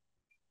for him,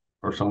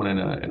 or someone in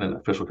an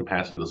official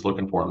capacity that's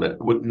looking for him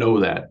that would know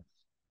that.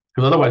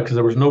 Because otherwise, because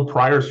there was no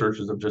prior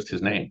searches of just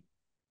his name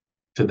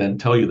to then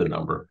tell you the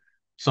number.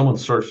 Someone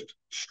searched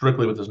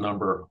strictly with his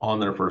number on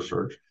their first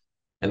search,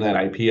 and that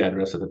IP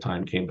address at the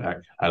time came back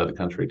out of the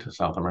country to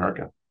South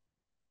America.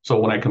 So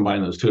when I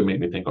combined those two, it made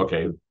me think,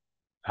 okay,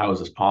 how is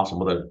this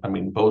possible?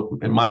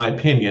 Both, in my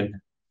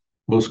opinion,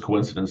 most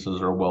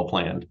coincidences are well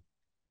planned.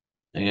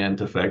 And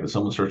the fact that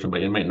someone's searching by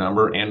inmate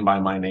number and by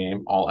my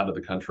name, all out of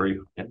the country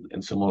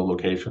in similar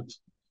locations.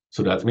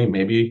 So that's me.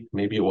 Maybe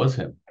it was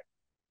him.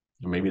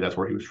 Maybe that's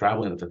where he was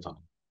traveling at the time.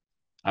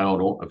 I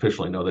don't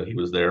officially know that he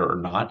was there or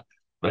not,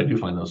 but I do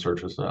find those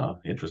searches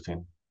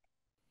interesting.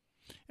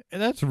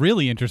 That's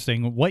really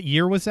interesting. What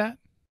year was that?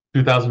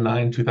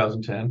 2009,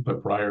 2010,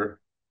 but prior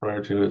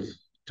to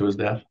his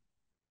death.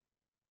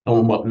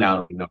 Oh, well,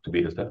 now enough to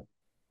be his death.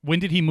 When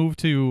did he move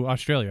to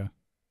Australia?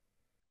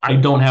 I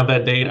don't have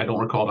that date. I don't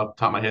recall it off the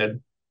top of my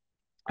head.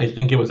 I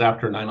think it was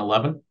after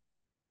 9/11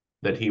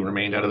 that he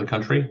remained out of the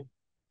country.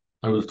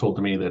 It was told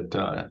to me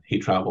that he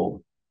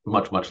traveled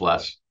much, much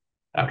less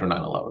after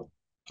 9/11.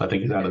 So I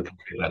think he's out of the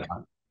country at that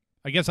time.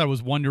 I guess I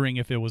was wondering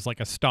if it was like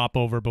a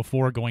stopover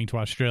before going to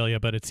Australia,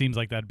 but it seems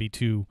like that'd be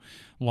too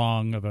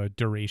long of a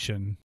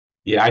duration.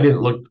 Yeah, I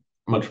didn't look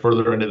much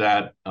further into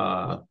that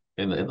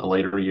in the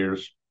later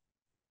years,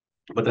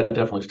 but that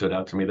definitely stood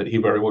out to me that he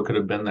very well could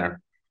have been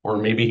there. Or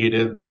maybe he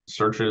did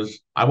searches.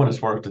 I went as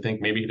far as to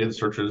think maybe he did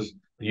searches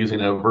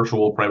using a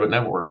virtual private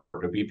network,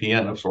 a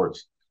VPN of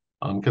sorts.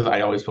 Because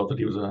I always felt that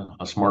he was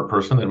a smart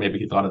person, and maybe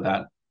he thought of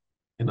that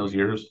in those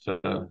years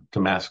to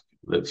mask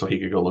that so he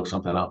could go look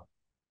something up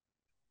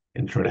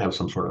and try to have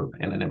some sort of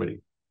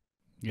anonymity.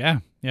 Yeah,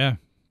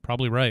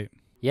 probably right.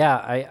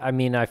 Yeah, I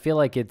mean, I feel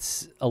like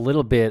it's a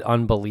little bit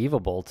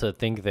unbelievable to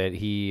think that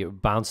he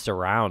bounced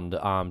around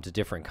to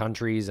different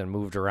countries and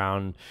moved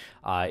around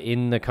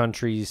in the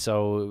country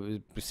so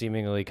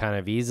seemingly kind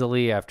of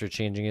easily after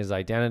changing his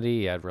identity.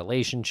 He had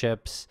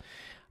relationships.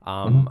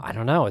 I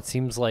don't know. It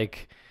seems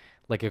like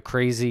a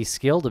crazy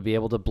skill to be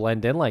able to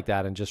blend in like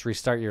that and just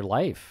restart your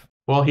life.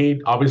 Well,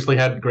 he obviously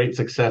had great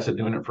success at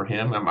doing it for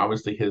him.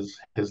 Obviously,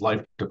 his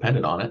life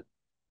depended on it.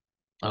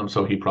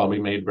 So he probably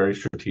made very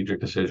strategic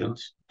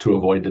decisions to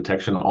avoid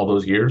detection all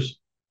those years.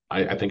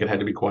 I think it had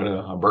to be quite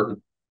a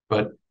burden,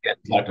 but yeah,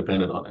 his life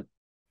depended on it.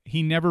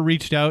 He never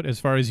reached out, as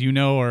far as you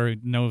know, or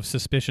no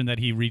suspicion that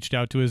he reached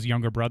out to his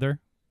younger brother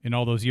in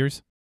all those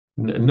years?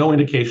 No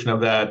indication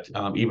of that,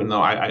 even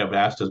though I have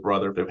asked his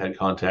brother if they've had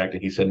contact,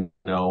 and he said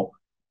no.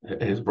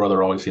 His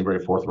brother always seemed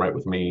very forthright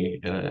with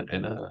me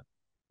and a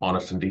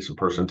honest and decent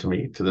person to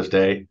me to this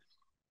day.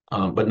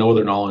 But no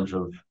other knowledge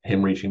of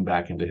him reaching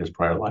back into his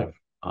prior life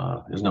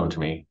is known to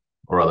me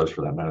or others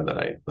for that matter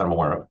that I'm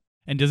aware of.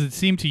 And does it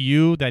seem to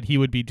you that he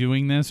would be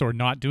doing this or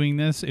not doing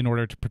this in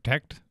order to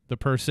protect the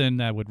person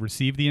that would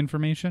receive the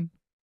information?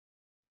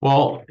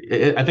 Well,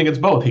 I think it's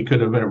both. He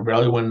could have been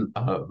very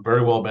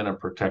well been a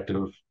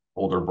protective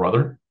older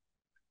brother.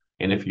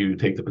 And if you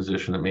take the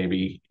position that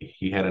maybe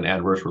he had an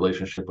adverse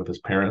relationship with his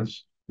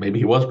parents, maybe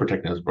he was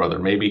protecting his brother.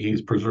 Maybe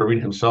he's preserving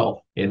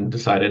himself and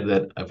decided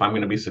that if I'm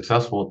going to be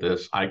successful at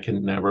this, I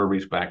can never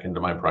reach back into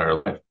my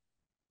prior life.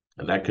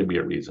 And that could be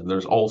a reason.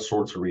 There's all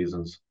sorts of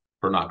reasons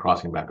for not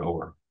crossing back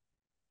over.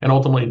 And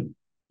ultimately,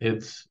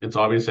 it's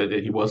obvious that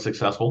he was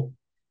successful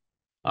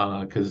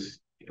because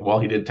while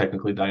he did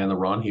technically die on the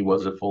run, he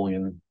was fully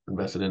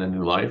invested in a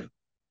new life.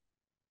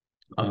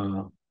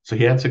 So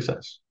he had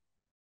success.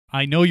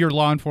 I know you're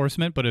law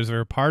enforcement, but is there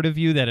a part of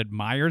you that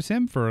admires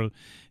him for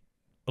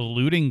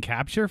eluding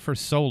capture for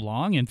so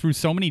long and through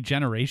so many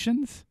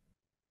generations?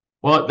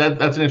 Well,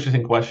 that's an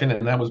interesting question,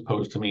 and that was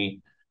posed to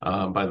me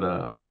by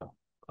the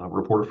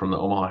reporter from the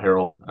Omaha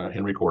Herald,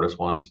 Henry Cordes,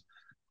 once.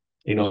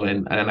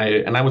 And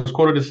I was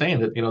quoted as saying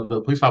that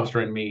the police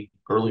officer in me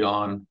early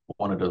on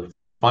wanted to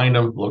find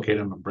him, locate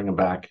him, bring him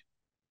back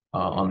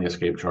on the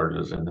escape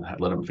charges, and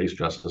let him face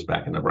justice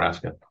back in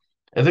Nebraska.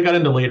 As I got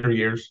into later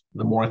years,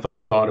 the more I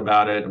thought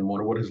about it and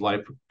wondered what his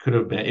life could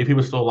have been if he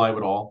was still alive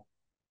at all,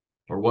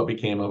 or what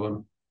became of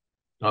him.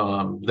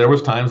 There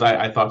was times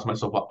I thought to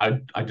myself, well,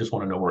 I just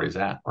want to know where he's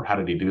at, or how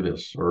did he do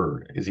this,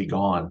 or is he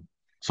gone?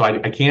 So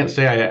I can't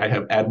say I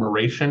have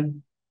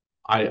admiration.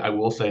 I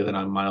will say that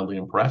I'm mildly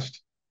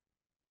impressed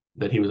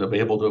that he was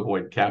able to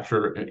avoid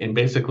capture. And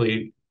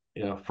basically,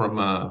 from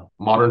a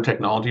modern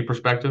technology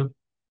perspective,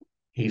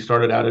 he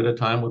started out at a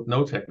time with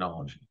no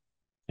technology.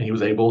 And he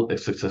was able to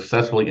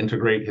successfully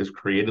integrate his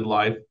created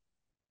life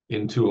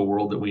into a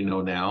world that we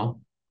know now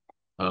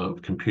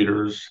of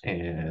computers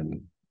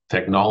and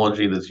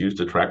technology that's used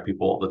to track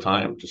people all the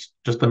time.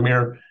 Just the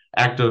mere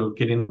act of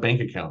getting a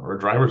bank account or a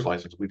driver's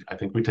license, I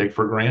think we take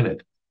for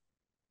granted.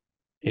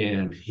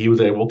 And he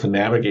was able to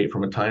navigate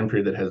from a time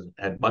period that has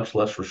had much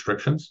less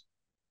restrictions,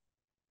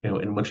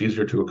 and much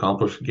easier to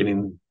accomplish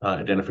getting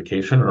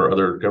identification or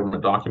other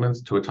government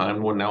documents to a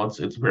time when now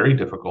it's very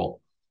difficult.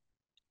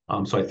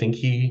 So I think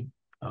he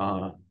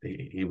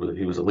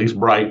was at least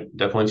bright,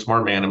 definitely a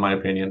smart man in my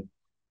opinion,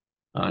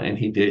 and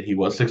he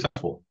was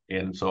successful.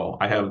 And so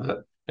I have that.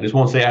 I just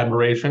won't say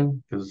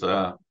admiration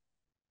but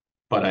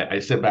I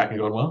sit back and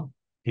go, well,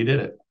 he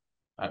did it.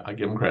 I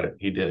give him credit,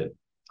 he did it.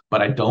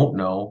 But I don't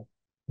know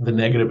the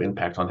negative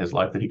impact on his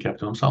life that he kept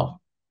to himself.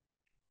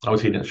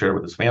 Obviously, he didn't share it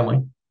with his family,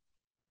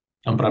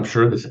 but I'm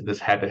sure this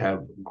had to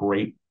have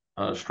great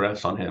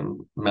stress on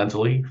him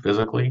mentally,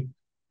 physically,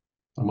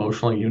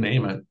 emotionally, you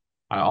name it.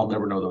 I'll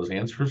never know those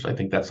answers. I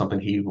think that's something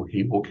he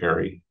will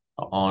carry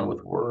on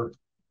with word.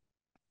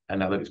 And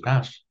now that he's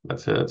passed,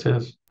 that's it. That's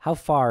his. How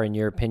far, in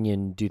your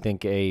opinion, do you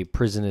think a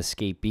prison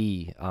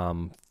escapee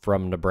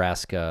from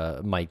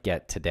Nebraska might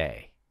get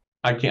today?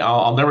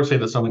 I'll never say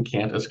that someone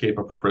can't escape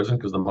a prison,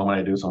 because the moment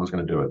I do, someone's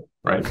going to do it,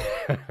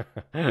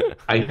 right?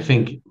 I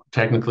think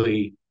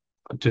technically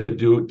to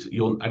do.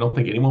 I don't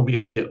think anyone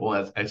will be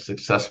as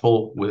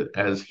successful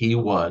as he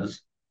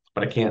was,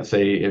 but I can't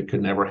say it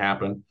could never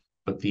happen.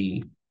 But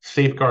the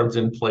safeguards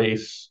in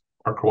place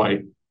are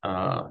quite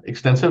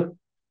extensive.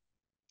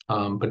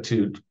 But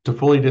to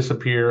fully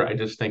disappear, I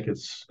just think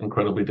it's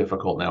incredibly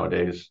difficult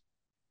nowadays.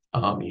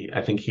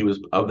 I think he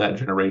was of that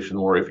generation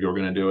where if you were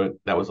going to do it,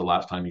 that was the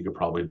last time you could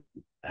probably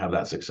have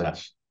that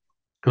success.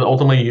 Because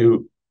ultimately,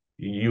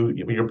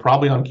 you're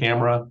probably on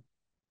camera.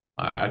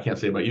 I can't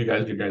say about you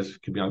guys. You guys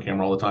could be on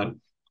camera all the time.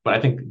 But I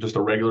think just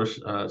a regular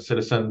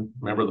citizen,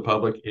 member of the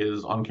public,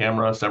 is on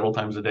camera several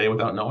times a day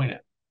without knowing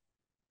it.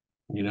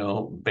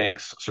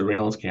 Banks,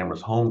 surveillance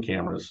cameras, home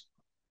cameras.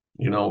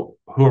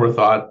 Whoever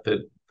thought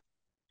that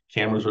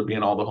cameras would be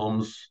in all the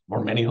homes,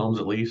 or many homes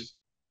at least,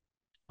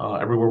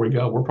 everywhere we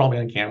go. We're probably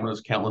on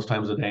cameras countless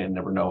times a day and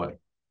never know it.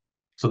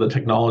 So the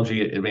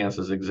technology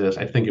advances exist.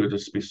 I think it would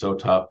just be so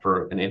tough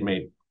for an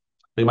inmate.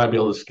 They might be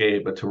able to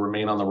escape, but to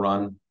remain on the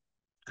run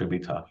could be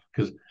tough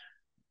because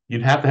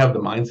you'd have to have the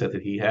mindset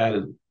that he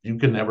had. You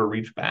could never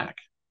reach back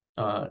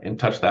and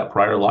touch that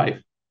prior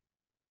life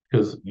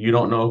because you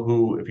don't know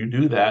who, if you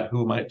do that,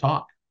 who might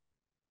talk.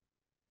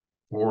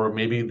 Or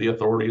maybe the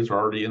authorities are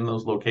already in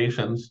those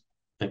locations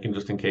thinking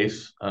just in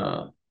case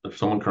if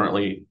someone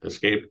currently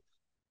escaped,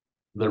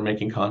 they're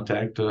making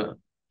contact to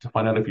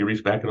find out if you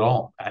reach back at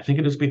all. I think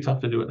it'd just be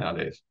tough to do it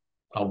nowadays.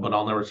 But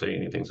I'll never say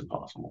anything's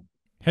impossible.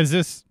 Has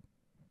this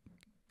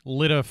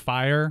lit a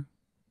fire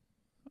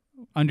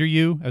under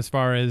you as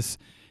far as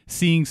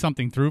seeing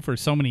something through for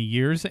so many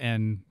years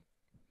and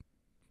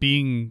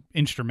being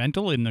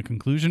instrumental in the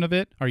conclusion of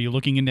it? Are you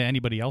looking into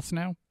anybody else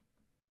now?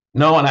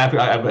 No, and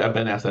I've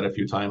been asked that a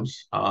few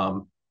times.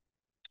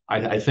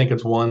 I think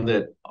it's one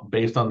that,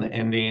 based on the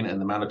ending and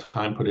the amount of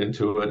time put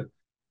into it,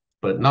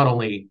 but not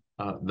only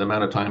the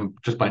amount of time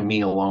just by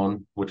me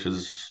alone, which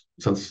is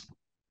since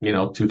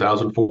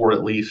 2004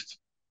 at least,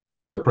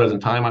 the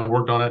present time I've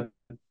worked on it,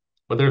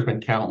 but there's been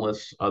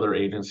countless other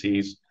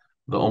agencies,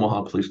 the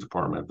Omaha Police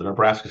Department, the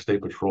Nebraska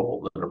State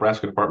Patrol, the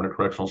Nebraska Department of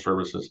Correctional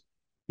Services,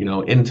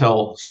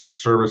 intel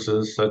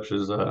services such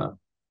as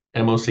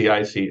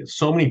MOCIC.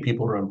 So many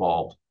people are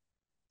involved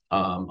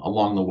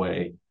along the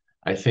way.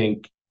 I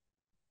think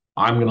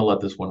I'm going to let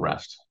this one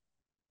rest.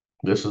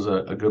 This is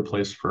a good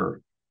place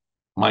for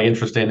my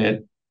interest in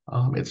it.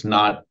 It's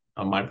not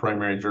my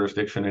primary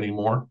jurisdiction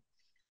anymore.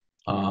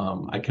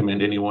 I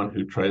commend anyone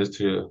who tries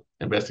to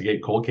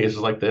investigate cold cases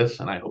like this,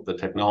 and I hope the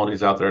technology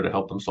is out there to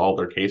help them solve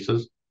their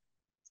cases.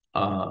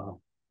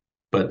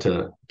 But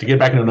to get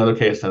back into another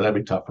case, that'd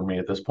be tough for me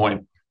at this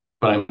point.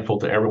 But I'm thankful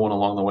to everyone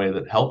along the way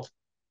that helped,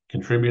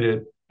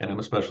 contributed, and I'm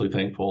especially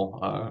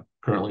thankful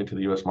currently to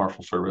the U.S.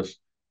 Marshal Service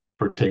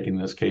for taking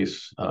this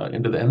case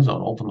into the end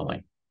zone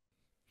ultimately.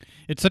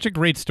 It's such a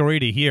great story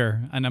to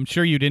hear, and I'm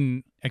sure you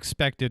didn't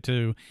expect it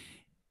to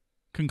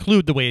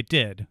conclude the way it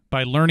did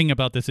by learning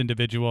about this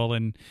individual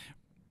and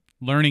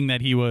learning that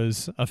he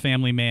was a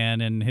family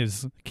man, and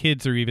his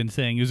kids are even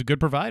saying he was a good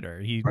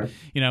provider. Right.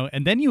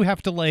 And then you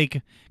have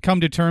to come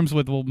to terms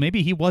with, well,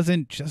 maybe he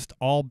wasn't just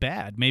all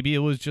bad. Maybe it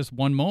was just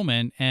one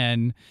moment,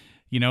 and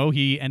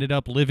he ended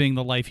up living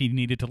the life he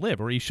needed to live,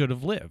 or he should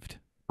have lived.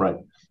 Right.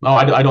 No,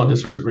 I don't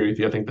disagree with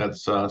you. I think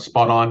that's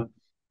spot on.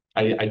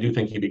 I do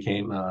think he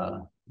became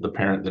the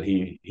parent that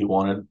he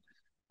wanted.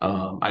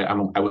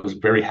 I was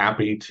very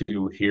happy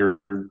to hear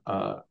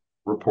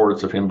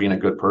reports of him being a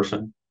good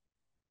person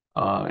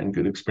and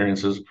good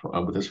experiences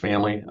with his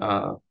family.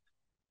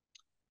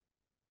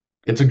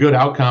 It's a good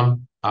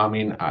outcome. I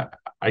mean,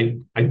 I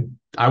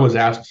was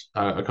asked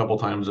a couple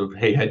times of,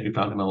 hey, had you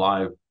found him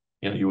alive,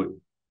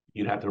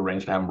 you'd have to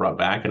arrange to have him brought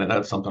back, and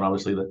that's something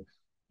obviously that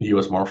the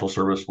U.S. Marshal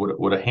Service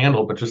would have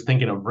handled. But just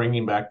thinking of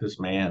bringing back this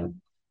man,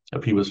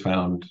 if he was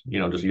found,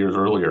 just years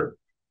earlier,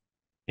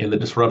 and the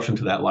disruption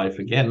to that life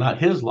again, not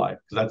his life,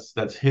 because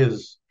that's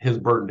his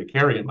burden to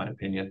carry, in my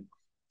opinion,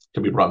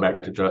 to be brought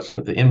back to justice,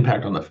 but the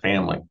impact on the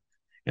family.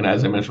 And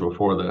as I mentioned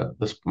before,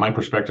 my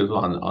perspective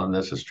on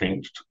this has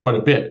changed quite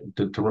a bit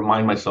to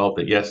remind myself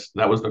that yes,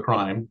 that was the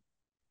crime,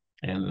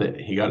 and that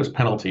he got his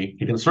penalty.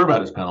 He didn't serve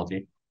out his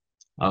penalty,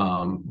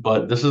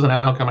 but this is an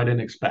outcome I didn't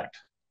expect.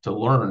 To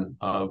learn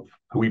of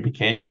who he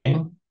became,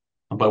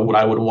 but what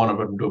I would want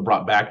him to have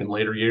brought back in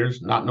later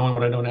years, not knowing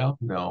what I know now.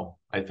 No,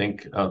 I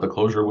think the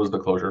closure was the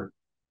closure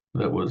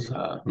that was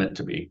meant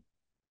to be,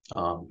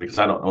 because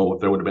I don't know if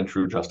there would have been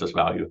true justice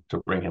value to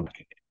bring him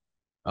back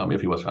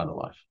if he was found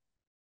alive.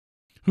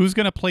 Who's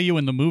going to play you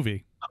in the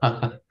movie?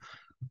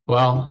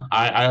 Well,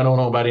 I don't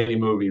know about any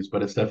movies,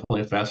 but it's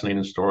definitely a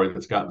fascinating story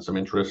that's gotten some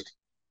interest.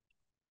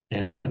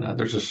 And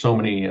there's just so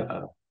many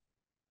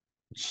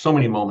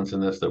moments in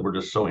this that were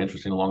just so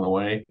interesting along the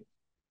way.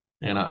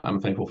 And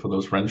I'm thankful for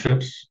those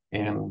friendships,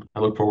 and I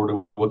look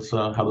forward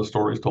to how the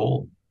story is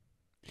told.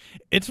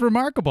 It's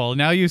remarkable.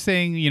 Now you're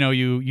saying,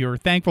 you're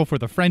thankful for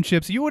the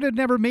friendships. You would have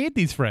never made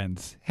these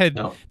friends had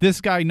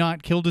this guy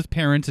not killed his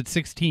parents at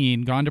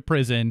 16, gone to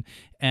prison,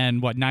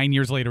 and 9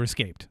 years later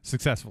escaped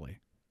successfully.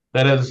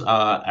 That is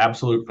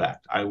absolute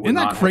fact. Isn't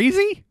that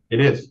crazy? It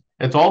is.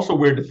 It's also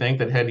weird to think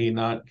that had he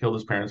not killed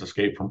his parents,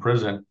 escaped from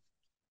prison,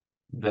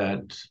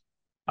 that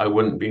I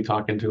wouldn't be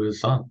talking to his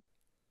son.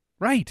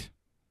 Right.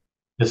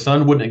 His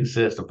son wouldn't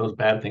exist if those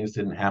bad things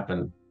didn't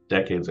happen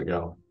decades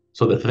ago.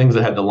 So the things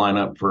that had to line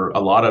up for a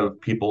lot of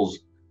people's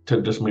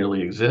to just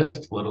merely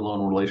exist, let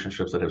alone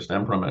relationships that have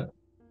stemmed from it,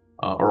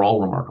 are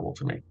all remarkable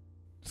to me.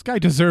 This guy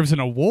deserves an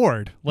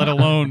award, let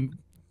alone.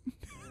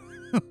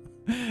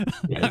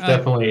 Yeah, it's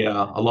definitely a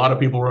lot of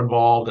people were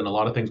involved, and a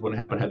lot of things wouldn't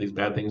happen had these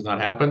bad things not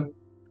happened.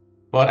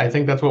 But I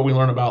think that's what we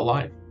learn about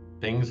life.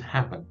 Things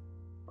happen.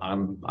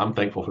 I'm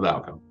thankful for the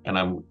outcome, and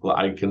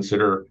I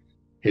consider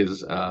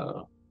his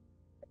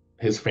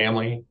his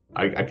family.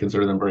 I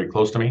consider them very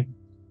close to me,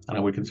 and I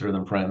would consider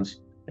them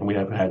friends. And we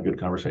have had good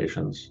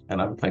conversations,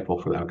 and I'm thankful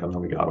for the outcome that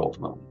we got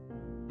ultimately.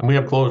 And we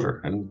have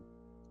closure, and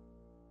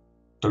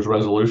there's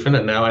resolution.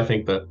 And now I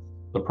think that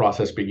the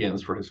process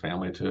begins for his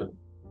family to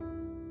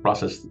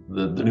process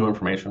the new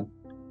information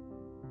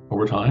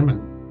over time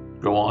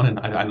and go on.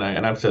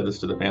 And I've said this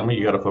to the family: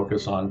 you got to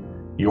focus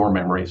on your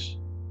memories,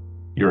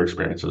 your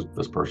experiences with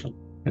this person,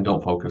 and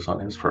don't focus on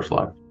his first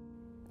life.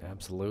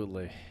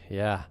 Absolutely.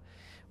 Yeah.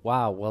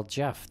 Wow. Well,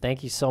 Geoff,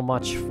 thank you so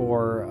much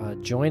for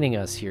joining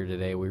us here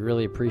today. We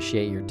really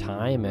appreciate your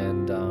time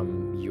and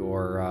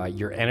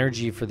your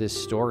energy for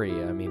this story.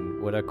 I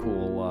mean, what a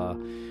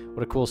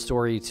cool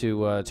story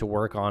to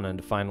work on and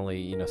to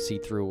finally see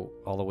through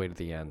all the way to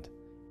the end.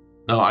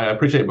 No, I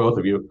appreciate both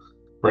of you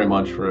very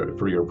much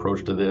for your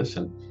approach to this,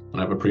 and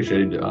I've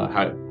appreciated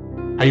how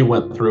you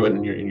went through it,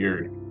 and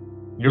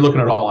you're looking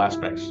at all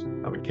aspects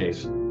of a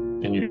case,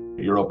 and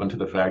you're open to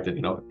the fact that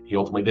he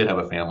ultimately did have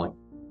a family,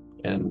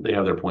 and they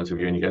have their points of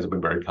view, and you guys have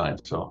been very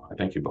kind. So I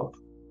thank you both.